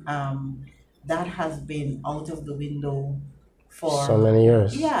when that has been out of the window for so many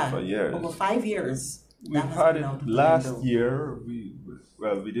years. Yeah, for years. Over 5 years. We've had it last year. We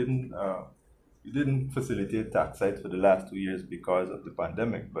didn't facilitate tax sites for the last 2 years because of the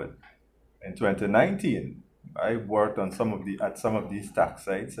pandemic, but in 2019, I worked on some of these tax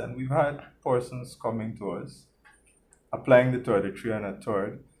sites, and we've had persons coming to us applying the 33 and a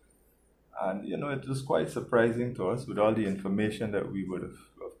third, and it was quite surprising to us with all the information that we would have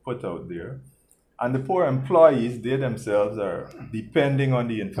put out there. And the poor employees, they themselves are depending on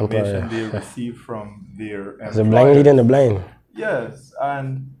the information they receive from their employers. The blind leading the blind. Yes,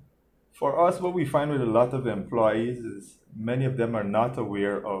 and for us, what we find with a lot of employees is many of them are not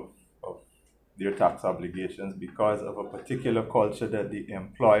aware of their tax obligations because of a particular culture that the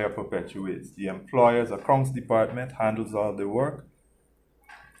employer perpetuates. The employer's accounts department handles all the work.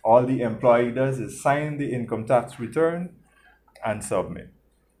 All the employee does is sign the income tax return and submit.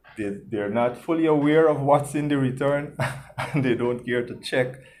 They're not fully aware of what's in the return, and they don't care to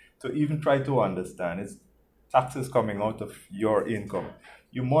check, to even try to understand. It's taxes coming out of your income.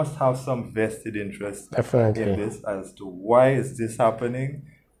 you must have some vested interest Definitely. in this as to why is this happening.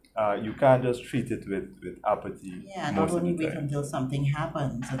 You can't just treat it with apathy. Yeah, not most of only the wait time. until something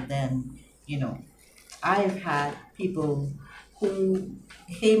happens and then, I've had people who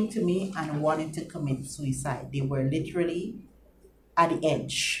came to me and wanted to commit suicide. They were literally at the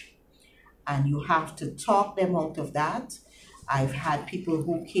edge, and you have to talk them out of that. I've had people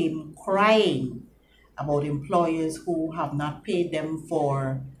who came crying about employers who have not paid them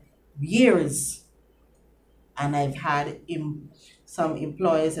for years, and I've had some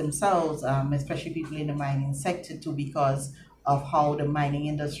employers themselves, especially people in the mining sector too, because of how the mining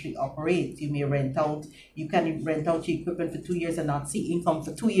industry operates. You can rent out your equipment for 2 years and not see income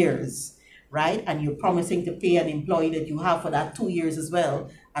for 2 years, right? And you're promising to pay an employee that you have for that 2 years as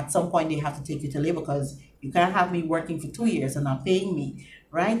well. At some point, they have to take you to labor because you can't have me working for 2 years and not paying me,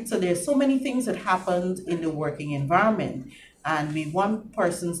 right? So there's so many things that happen in the working environment, and we want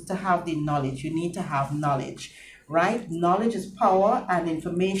persons to have the knowledge. You need to have knowledge, right? Knowledge is power, and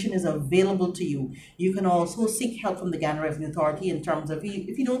information is available to you. You can also seek help from the Guyana Revenue Authority in terms of,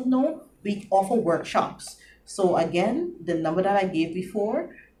 if you don't know, we offer workshops. So again, the number that I gave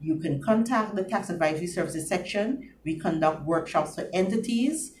before, you can contact the Tax Advisory Services section. We conduct workshops for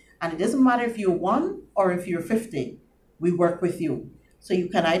entities, and it doesn't matter if you're 1 or if you're 50, we work with you. So you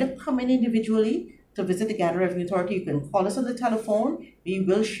can either come in individually to visit the Guyana Revenue Authority. You can call us on the telephone. We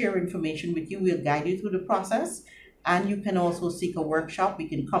will share information with you. We'll guide you through the process. And you can also seek a workshop. We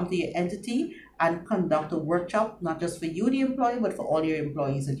can come to your entity and conduct a workshop, not just for you, the employee, but for all your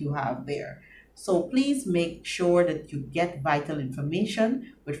employees that you have there. So please make sure that you get vital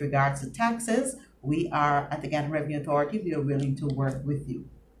information with regards to taxes. We are at the Guyana Revenue Authority. We are willing to work with you.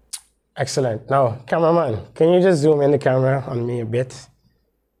 Excellent. Now, cameraman, can you just zoom in the camera on me a bit?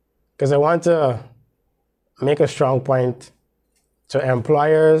 Because I want to make a strong point to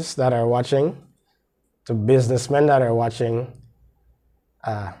employers that are watching, to businessmen that are watching,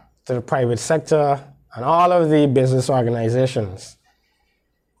 to the private sector, and all of the business organizations.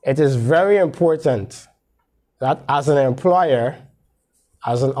 It is very important that as an employer,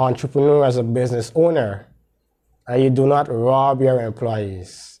 as an entrepreneur, as a business owner, you do not rob your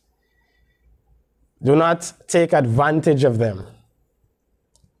employees. Do not take advantage of them.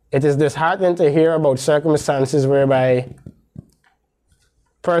 It is disheartening to hear about circumstances whereby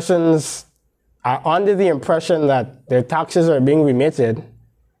persons are under the impression that their taxes are being remitted.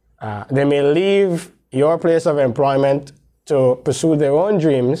 They may leave your place of employment to pursue their own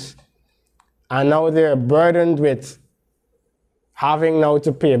dreams, and now they're burdened with having now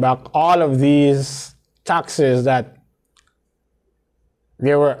to pay back all of these taxes that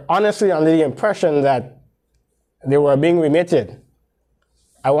they were honestly under the impression that they were being remitted.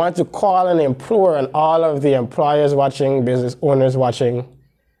 I want to call and implore on all of the employers watching, business owners watching,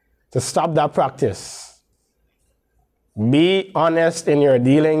 to stop that practice. Be honest in your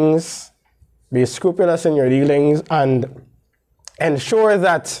dealings, be scrupulous in your dealings, and ensure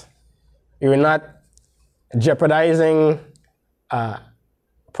that you're not jeopardizing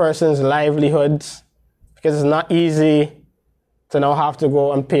persons' livelihoods, because it's not easy to now have to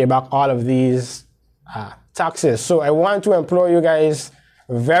go and pay back all of these taxes. So I want to implore you guys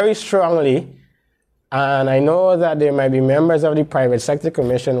very strongly, and I know that there might be members of the Private Sector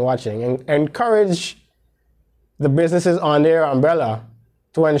Commission watching, and encourage the businesses on their umbrella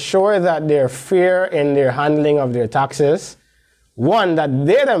to ensure that they're fair in their handling of their taxes. One, that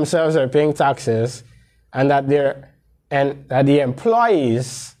they themselves are paying taxes, and that the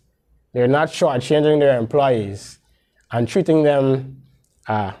employees, they're not shortchanging their employees and treating them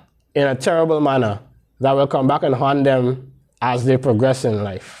in a terrible manner that will come back and haunt them as they progress in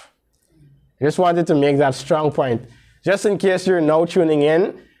life. I just wanted to make that strong point. Just in case you're now tuning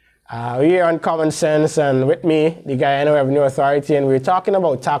in, we are on Common Sense, and with me, the Guyana Revenue Authority, and we're talking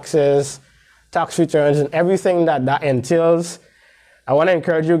about taxes, tax returns, and everything that entails. I want to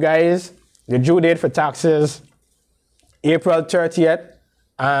encourage you guys, the due date for taxes, April 30th,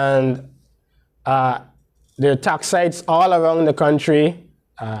 and there are tax sites all around the country,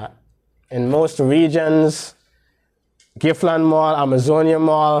 in most regions, Giftland Mall, Amazonia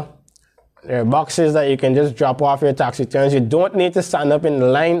Mall. There are boxes that you can just drop off your tax returns. You don't need to stand up in the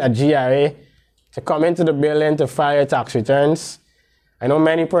line at GRA to come into the building to file your tax returns. I know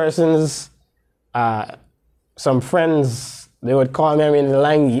many persons, some friends, they would call me in the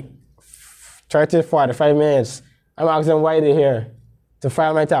line 30, 45 minutes. I'm asking them why they're here to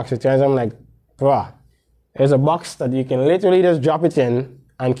file my tax returns. I'm like, bro, there's a box that you can literally just drop it in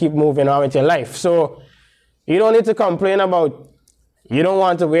and keep moving on with your life. So you don't need to complain about, you don't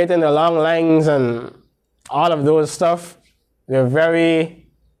want to wait in the long lines and all of those stuff. They're very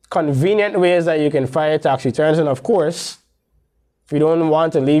convenient ways that you can file your tax returns. And of course, if you don't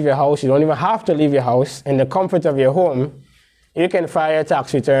want to leave your house, you don't even have to leave your house. In the comfort of your home, you can file your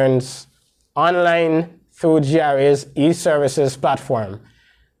tax returns online through GRA's e-services platform.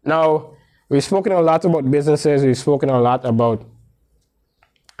 Now, we've spoken a lot about businesses. We've spoken a lot about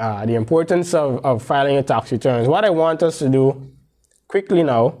the importance of filing your tax returns. What I want us to do quickly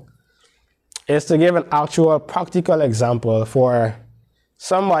now is to give an actual practical example for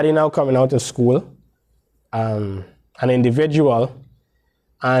somebody now coming out of school, an individual,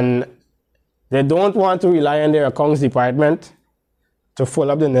 and they don't want to rely on their accounts department to fill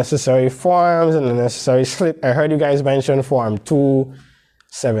up the necessary forms and the necessary slip. I heard you guys mention Form 2,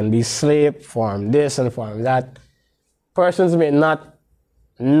 7B slip, Form this and Form that. Persons may not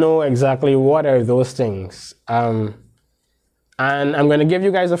know exactly what are those things. And I'm going to give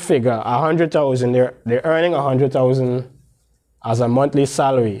you guys a figure, 100,000. They're earning 100,000 as a monthly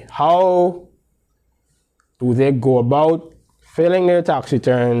salary. How do they go about filling their tax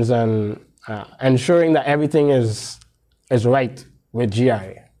returns and ensuring that everything is right with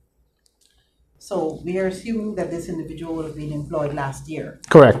GRA? So we are assuming that this individual would have been employed last year.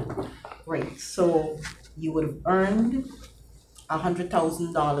 Correct. Great. So you would have earned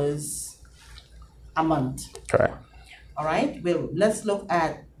 $100,000 a month. Correct. All right. Well, let's look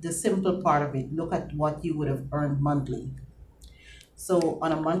at the simple part of it. Look at what you would have earned monthly. So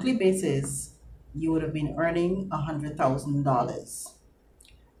on a monthly basis, you would have been earning $100,000.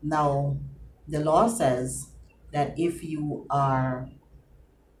 Now, the law says that if you are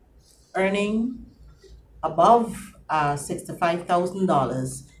earning above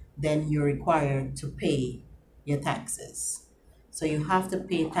 $65,000, then you're required to pay your taxes. So you have to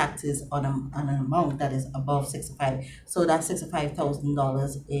pay taxes on an amount that is above 65. So that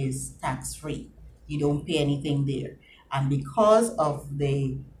 $65,000 is tax-free. You don't pay anything there. And because of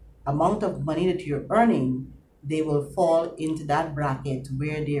the amount of money that you're earning, they will fall into that bracket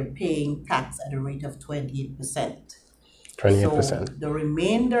where they're paying tax at a rate of 28%. 28%. So the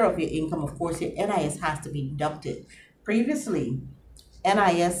remainder of your income, of course, your NIS has to be deducted. Previously,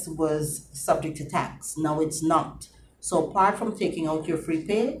 NIS was subject to tax. Now it's not. So apart from taking out your free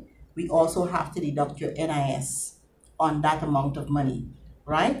pay, we also have to deduct your NIS on that amount of money,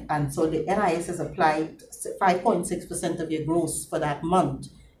 right? And so the NIS is applied, 5.6% of your gross for that month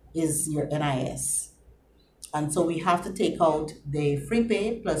is your NIS. And so we have to take out the free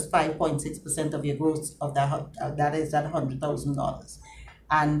pay plus 5.6% of your gross of that is that $100,000.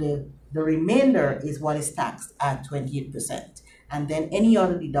 And the remainder is what is taxed at 28%. And then any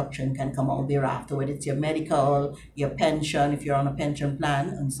other deduction can come out thereafter, whether it's your medical, your pension, if you're on a pension plan,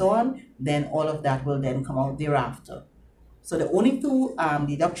 and so on, then all of that will then come out thereafter. So the only two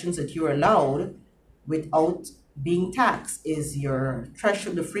deductions that you're allowed without being taxed is your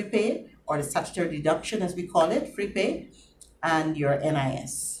threshold, the free pay, or the statutory deduction as we call it, free pay, and your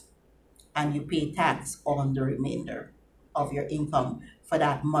NIS. And you pay tax on the remainder of your income for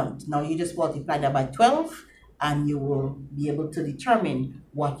that month. Now you just multiply that by 12, and you will be able to determine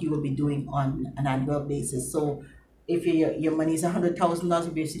what you will be doing on an annual basis. So if your money is $100,000,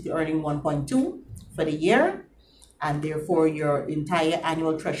 you're basically earning 1.2 for the year, and therefore your entire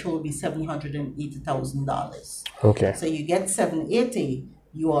annual threshold will be $780,000. Okay. So you get 780.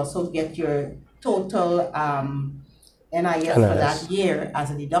 You also get your total NIS for that year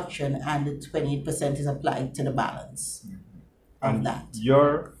as a deduction, and the 28% is applied to the balance of that.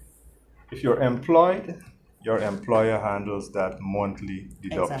 If you're employed, your employer handles that monthly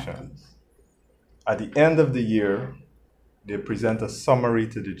deductions. Exactly. At the end of the year, they present a summary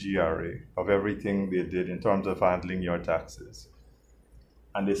to the GRA of everything they did in terms of handling your taxes.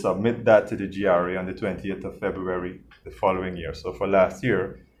 And they submit that to the GRA on the 20th of February the following year. So for last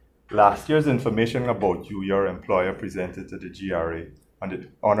year's information about you, your employer presented to the GRA on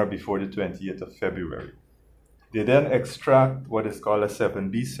or before the 20th of February. They then extract what is called a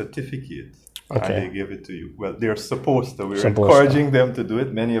 7B certificate. Okay. And they give it to you. Well, they're supposed to. We're encouraging them to do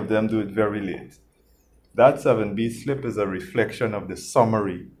it. Many of them do it very late. That 7B slip is a reflection of the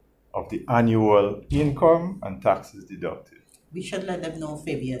summary of the annual income and taxes deducted. We should let them know,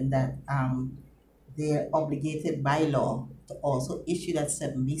 Fabian, that they're obligated by law to also issue that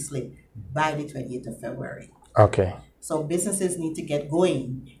 7B slip by the 20th of February. Okay. So businesses need to get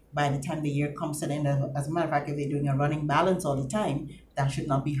going by the time the year comes to an end. As a matter of fact, if they're doing a running balance all the time, that should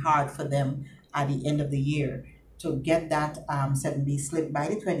not be hard for them at the end of the year to get that 7B slip by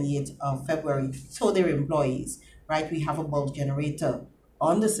the 28th of February. So their employees, right? We have a bulk generator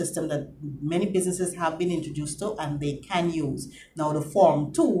on the system that many businesses have been introduced to and they can use. Now, the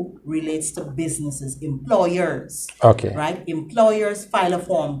Form 2 relates to businesses, employers. Okay. Right? Employers file a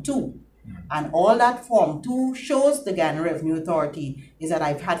Form 2. And all that Form 2 shows the Guyana Revenue Authority is that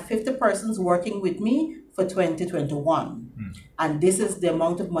I've had 50 persons working with me for 2021. And this is the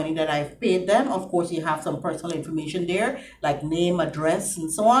amount of money that I've paid them. Of course, you have some personal information there, like name, address,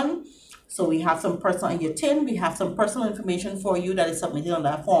 and so on. So we have some personal, in your tin, we have some personal information for you that is submitted on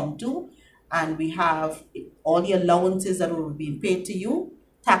that Form 2. And we have all the allowances that will be paid to you,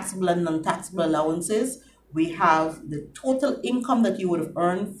 taxable and non-taxable allowances. We have the total income that you would have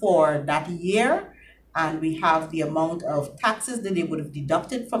earned for that year. And we have the amount of taxes that they would have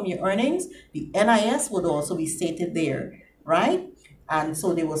deducted from your earnings. The NIS would also be stated there, right? And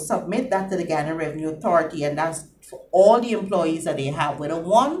so they will submit that to the Guyana Revenue Authority, and that's for all the employees that they have, whether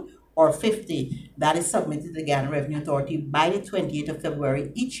 1 or 50, that is submitted to the Guyana Revenue Authority by the 28th of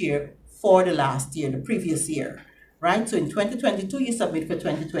February each year for the last year, the previous year, right? So in 2022, you submit for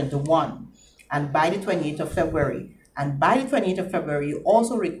 2021, and by the 28th of February. And by the 28th of February, you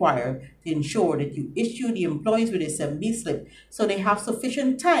also require to ensure that you issue the employees with a 7B slip so they have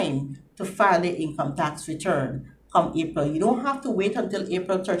sufficient time to file their income tax return come April. You don't have to wait until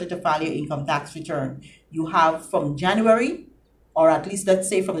April 30 to file your income tax return. You have from January, or at least let's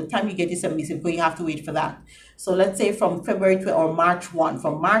say from the time you get your 7B slip, because you have to wait for that. So let's say from February to or March 1.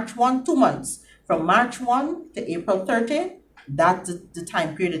 From March 1, 2 months. From March 1 to April 30, that's the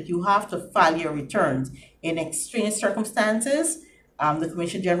time period that you have to file your returns. In extreme circumstances, the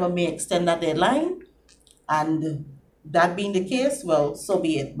Commissioner General may extend that deadline, and that being the case, well, so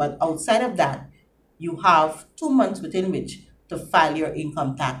be it. But outside of that, you have 2 months within which to file your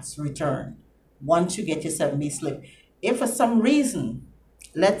income tax return once you get your 7B slip. If for some reason,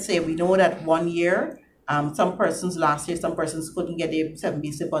 let's say we know that 1 year, some persons last year, some persons couldn't get their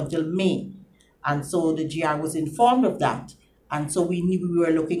 7B slip until May. And so the GR was informed of that. And so we knew we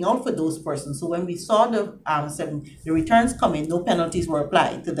were looking out for those persons. So when we saw the returns come in, no penalties were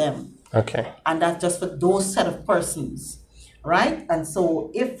applied to them. Okay. And that's just for those set of persons, right? And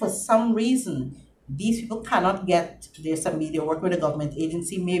so if for some reason these people cannot get their 7B, they work with a government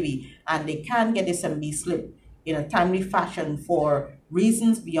agency maybe, and they can't get their 7B slip in a timely fashion for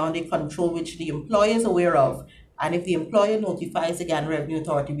reasons beyond their control, which the employer is aware of. And if the employer notifies the Guyana Revenue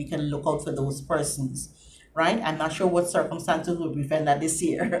Authority, we can look out for those persons. Right? I'm not sure what circumstances will prevent that this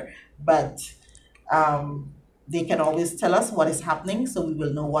year, but they can always tell us what is happening so we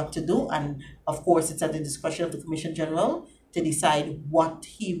will know what to do. And of course, it's at the discretion of the Commissioner General to decide what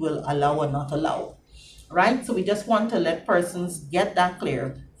he will allow or not allow. Right? So we just want to let persons get that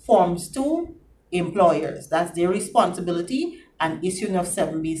clear. Forms 2, employers, that's their responsibility, and issuing of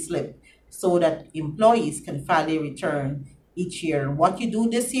 7B slip so that employees can file their return each year. What you do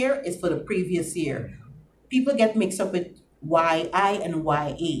this year is for the previous year. People get mixed up with YI and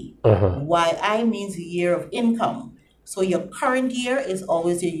YA. YI means year of income. So your current year is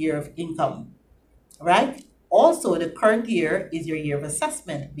always your year of income, right? Also, the current year is your year of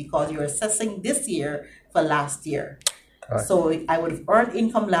assessment because you're assessing this year for last year. Right. So I would have earned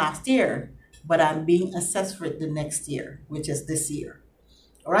income last year, but I'm being assessed for it the next year, which is this year.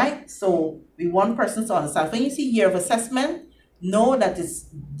 All right? So we want persons to understand. When you see year of assessment, know that it's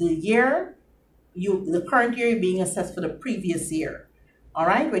the year the current year you're being assessed for the previous year. All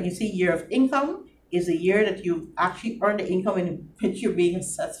right? When you see year of income, is a year that you've actually earned the income in which you're being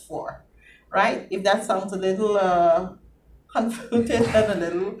assessed for. Right? If that sounds a little convoluted and a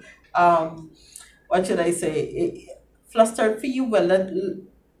little, what should I say, flustered for you, well,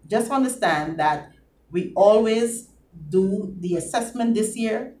 just understand that we always do the assessment this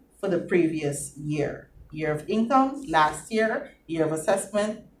year for the previous year. Year of income, last year, year of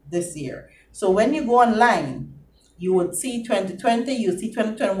assessment, this year. So when you go online, you would see 2020, you see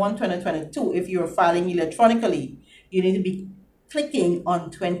 2021, 2022. If you're filing electronically, you need to be clicking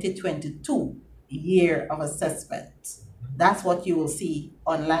on 2022, year of assessment. That's what you will see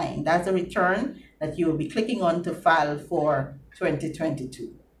online. That's a return that you will be clicking on to file for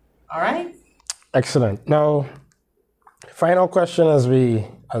 2022. All right? Excellent. Now, final question as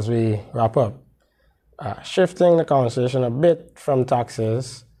we wrap up. Shifting the conversation a bit from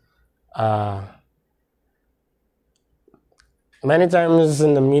taxes. Many times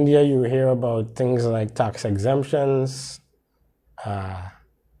in the media you hear about things like tax exemptions,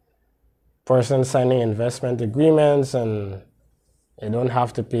 persons signing investment agreements and they don't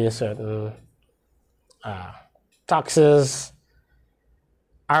have to pay certain taxes.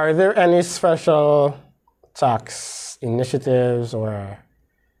 Are there any special tax initiatives or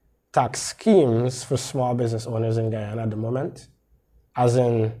tax schemes for small business owners in Guyana at the moment? As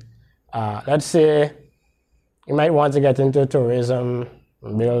in, let's say you might want to get into tourism,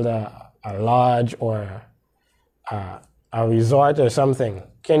 build a lodge or a resort or something.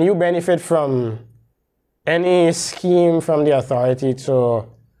 Can you benefit from any scheme from the authority to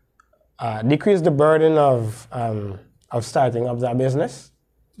decrease the burden of starting up that business?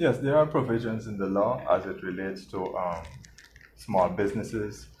 Yes, there are provisions in the law as it relates to small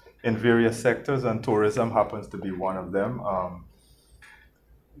businesses in various sectors, and tourism happens to be one of them.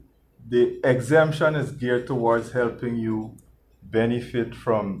 The exemption is geared towards helping you benefit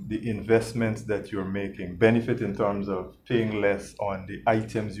from the investments that you're making, benefit in terms of paying less on the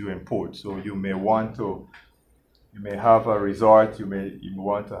items you import. So you may have a resort, you may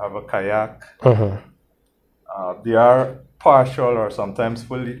want to have a kayak. There are partial or sometimes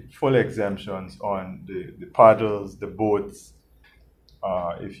full exemptions on the paddles, the boats.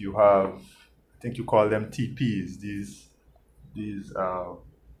 If you have, I think you call them TPs, these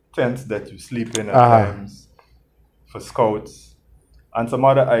tents that you sleep in at times for scouts, and some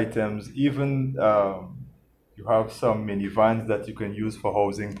other items. Even you have some minivans that you can use for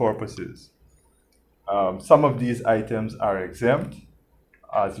housing purposes. Some of these items are exempt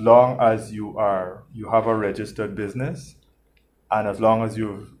as long as you have a registered business, and as long as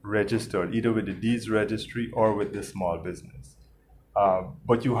you've registered either with the deeds registry or with the small business.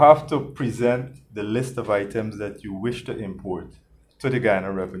 But you have to present the list of items that you wish to import to the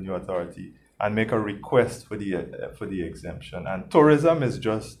Guyana Revenue Authority and make a request for the exemption. And tourism is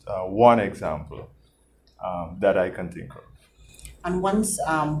just one example that I can think of. And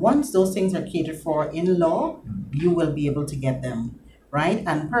once those things are catered for in law, you will be able to get them, right?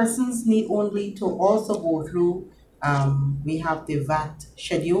 And persons need only to also go through, we have the VAT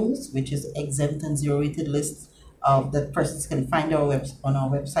schedules, which is exempt and zero-rated lists that persons can find on our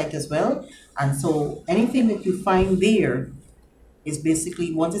website as well. And so anything that you find there is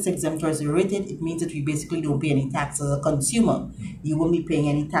basically, once it's exempt or zero-rated, it means that you basically don't pay any tax as a consumer. You won't be paying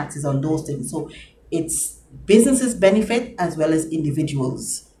any taxes on those things. So it's businesses benefit as well as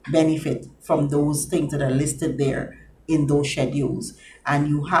individuals benefit from those things that are listed there in those schedules. And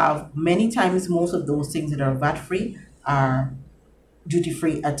you have many times, most of those things that are VAT-free are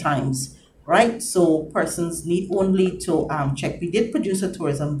duty-free at times, right? So persons need only to check. We did produce a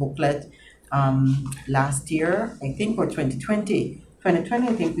tourism booklet last year, I think, or 2020. 2020,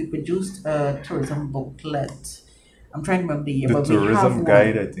 I think we produced a tourism booklet. I'm trying to remember the year, the but we have tourism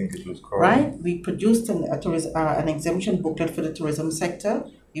guide, I think it was called. Right, we produced an exemption booklet for the tourism sector.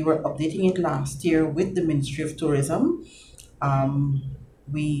 We were updating it last year with the Ministry of Tourism.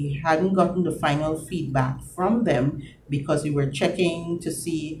 We hadn't gotten the final feedback from them because we were checking to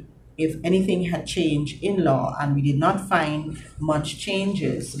see if anything had changed in law, and we did not find much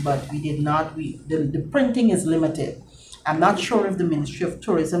changes, but the printing is limited. I'm not sure if the Ministry of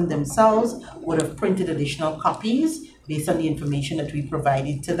Tourism themselves would have printed additional copies based on the information that we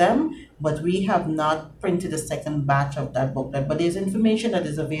provided to them, but we have not printed a second batch of that booklet. But there's information that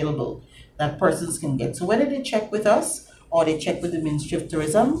is available that persons can get. So whether they check with us or they check with the Ministry of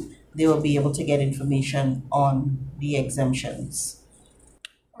Tourism, they will be able to get information on the exemptions.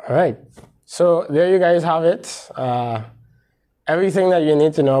 All right. So there you guys have it. Everything that you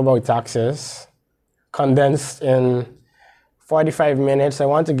need to know about taxes condensed in 45 minutes. I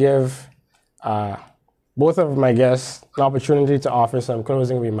want to give both of my guests an opportunity to offer some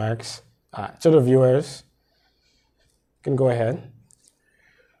closing remarks to the viewers. You can go ahead.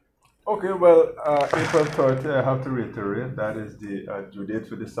 Okay, well, April 30, I have to reiterate, that is the due date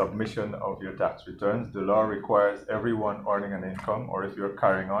for the submission of your tax returns. The law requires everyone earning an income, or if you're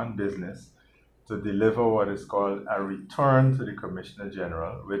carrying on business, to deliver what is called a return to the Commissioner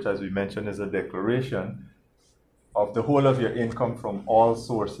General, which, as we mentioned, is a declaration of the whole of your income from all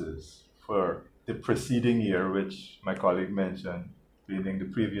sources for the preceding year, which my colleague mentioned, meaning the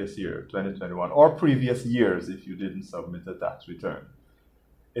previous year, 2021, or previous years if you didn't submit a tax return.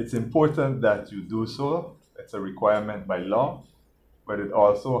 It's important that you do so. It's a requirement by law, but it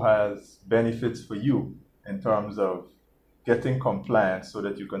also has benefits for you in terms of getting compliance so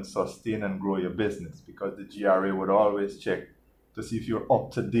that you can sustain and grow your business, because the GRA would always check to see if you're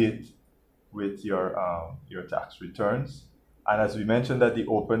up to date with your tax returns. And as we mentioned at the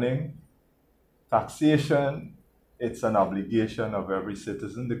opening, taxation, it's an obligation of every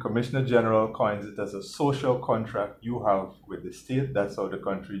citizen. The Commissioner General coins it as a social contract you have with the state. That's how the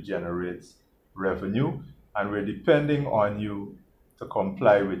country generates revenue, and we're depending on you to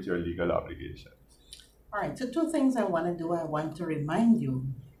comply with your legal obligations. All right, so two things I want to do. I want to remind you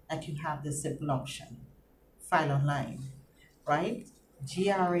that you have the simple option, file online, right?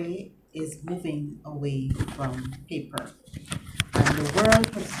 GRA is moving away from paper. and the world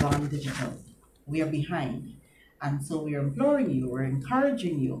has gone digital. We are behind. And so we are imploring you, we're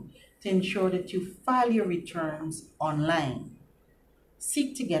encouraging you to ensure that you file your returns online.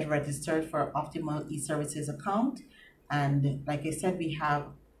 Seek to get registered for Optimal eServices account. And like I said, we have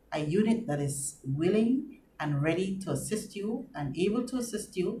a unit that is willing and ready to assist you and able to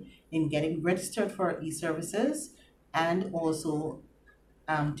assist you in getting registered for eServices, and also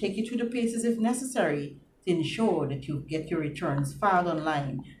take you through the paces if necessary to ensure that you get your returns filed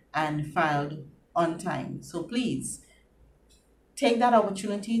online and filed on time. So please take that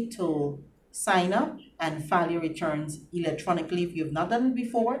opportunity to sign up and file your returns electronically if you've not done it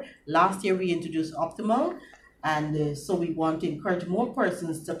before. Last year we introduced Optimal, and so we want to encourage more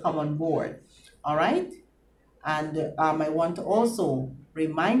persons to come on board. All right? And I want to also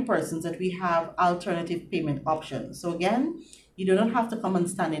remind persons that we have alternative payment options. So again, you do not have to come and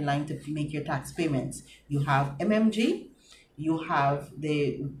stand in line to make your tax payments. You have MMG, you have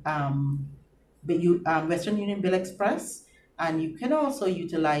the Western Union Bill Express, and you can also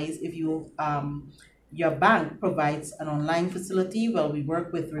utilize, if you your bank provides an online facility. Well, we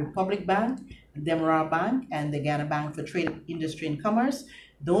work with Republic Bank, Demerara Bank, and the Guyana Bank for Trade, Industry and Commerce.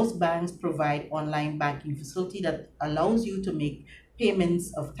 Those banks provide online banking facility that allows you to make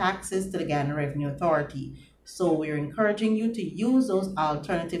payments of taxes to the Guyana Revenue Authority. So we're encouraging you to use those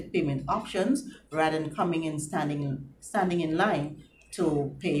alternative payment options rather than coming and standing in line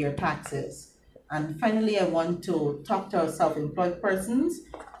to pay your taxes. And finally, I want to talk to our self-employed persons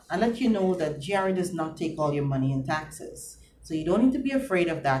and let you know that GRA does not take all your money in taxes. So you don't need to be afraid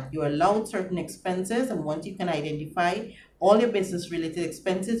of that. You're allowed certain expenses, and once you can identify all your business-related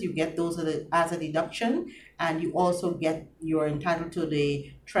expenses, you get those as a deduction, and you also you're entitled to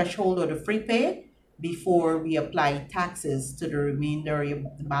the threshold or the free pay before we apply taxes to the remainder,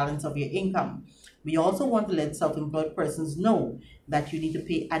 the balance of your income. We also want to let self-employed persons know that you need to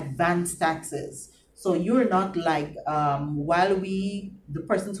pay advance taxes. So you're not like, while the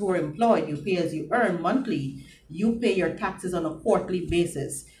persons who are employed, you pay as you earn monthly, you pay your taxes on a quarterly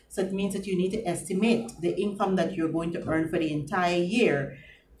basis. So it means that you need to estimate the income that you're going to earn for the entire year.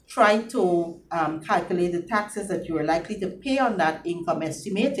 Try to calculate the taxes that you are likely to pay on that income,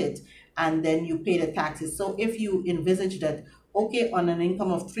 estimate it, and then you pay the taxes. So if you envisage that, okay, on an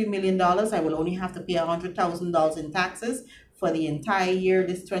income of $3 million, I will only have to pay $100,000 in taxes for the entire year,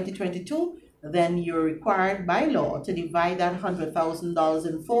 this 2022, then you're required by law to divide that $100,000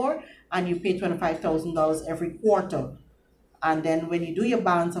 in four, and you pay $25,000 every quarter. And then when you do your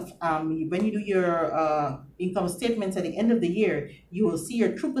balance of, when you do your income statements at the end of the year, you will see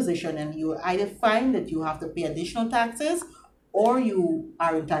your true position, and you will either find that you have to pay additional taxes or you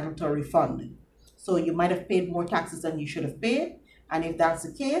are entitled to a refund. So you might have paid more taxes than you should have paid. And if that's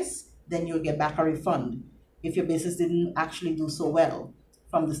the case, then you'll get back a refund if your business didn't actually do so well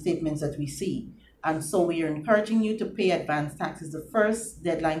from the statements that we see. And so we are encouraging you to pay advance taxes. The first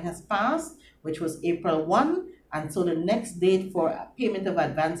deadline has passed, which was April 1. And so the next date for payment of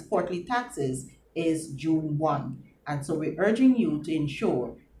advance quarterly taxes is June 1. And so we're urging you to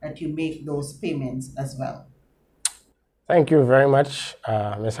ensure that you make those payments as well. Thank you very much,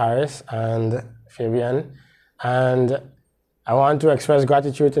 Ms. Harris and Fabian. And I want to express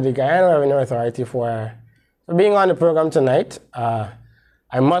gratitude to the Guyana Revenue Authority for being on the program tonight.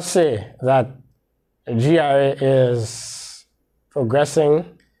 I must say that GRA is progressing,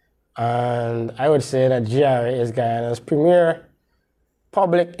 and I would say that GRA is Guyana's premier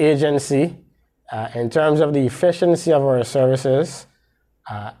public agency in terms of the efficiency of our services.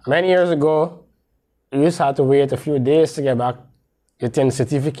 Many years ago, you used to have to wait a few days to get back your TIN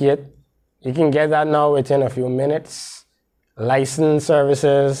certificate. You can get that now within a few minutes. License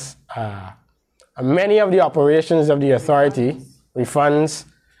services, many of the operations of the authority, refunds,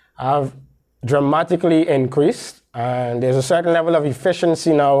 have dramatically increased, and there's a certain level of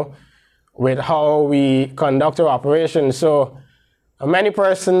efficiency now with how we conduct our operations. So many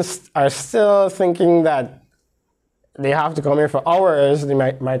persons are still thinking that they have to come here for hours. They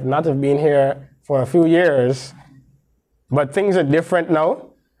might not have been here for a few years, but things are different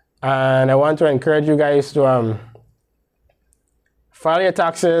now, and I want to encourage you guys to file your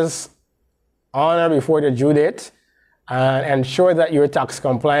taxes on or before the due date, and ensure that you're tax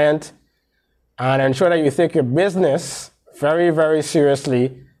compliant, and ensure that you take your business very, very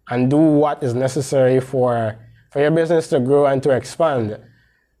seriously and do what is necessary for your business to grow and to expand.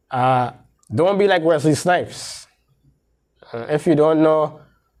 Don't be like Wesley Snipes. If you don't know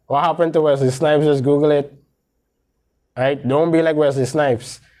what happened to Wesley Snipes, just Google it. Right? Don't be like Wesley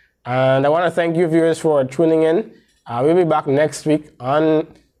Snipes. And I want to thank you viewers for tuning in. We'll be back next week on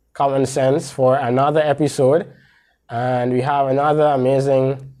Common Sense for another episode. And we have another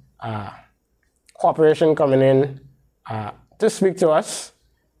amazing corporation coming in to speak to us.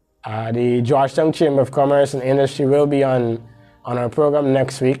 The Georgetown Chamber of Commerce and Industry will be on our program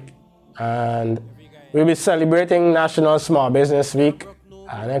next week. And we'll be celebrating National Small Business Week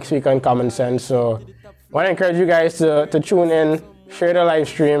next week on Common Sense. So I want to encourage you guys to tune in, share the live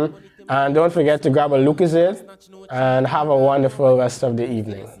stream, and don't forget to grab a Lucozade and have a wonderful rest of the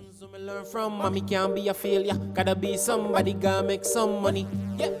evening. From mommy can't be a failure, gotta be somebody, gotta make some money.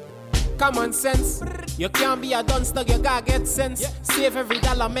 Yeah. Common sense, you can't be a dunster, you gotta get sense. Save every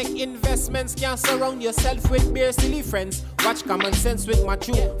dollar, make investments, can't surround yourself with bare silly friends. Watch Common Sense with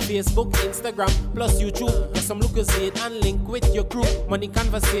Matthew, Facebook, Instagram, plus YouTube. Get some Lucozade and link with your crew. Money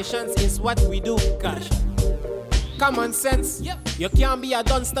conversations is what we do. Gosh. Common sense, you can't be a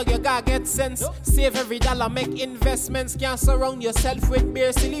dunster, you gotta get sense. Save every dollar, make investments, can't surround yourself with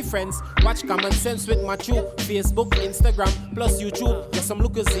bare silly friends. Watch Common Sense with Matthew, Facebook, Instagram, plus YouTube. Get some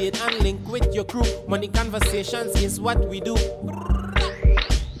Lucozade and link with your crew. Money conversations is what we do.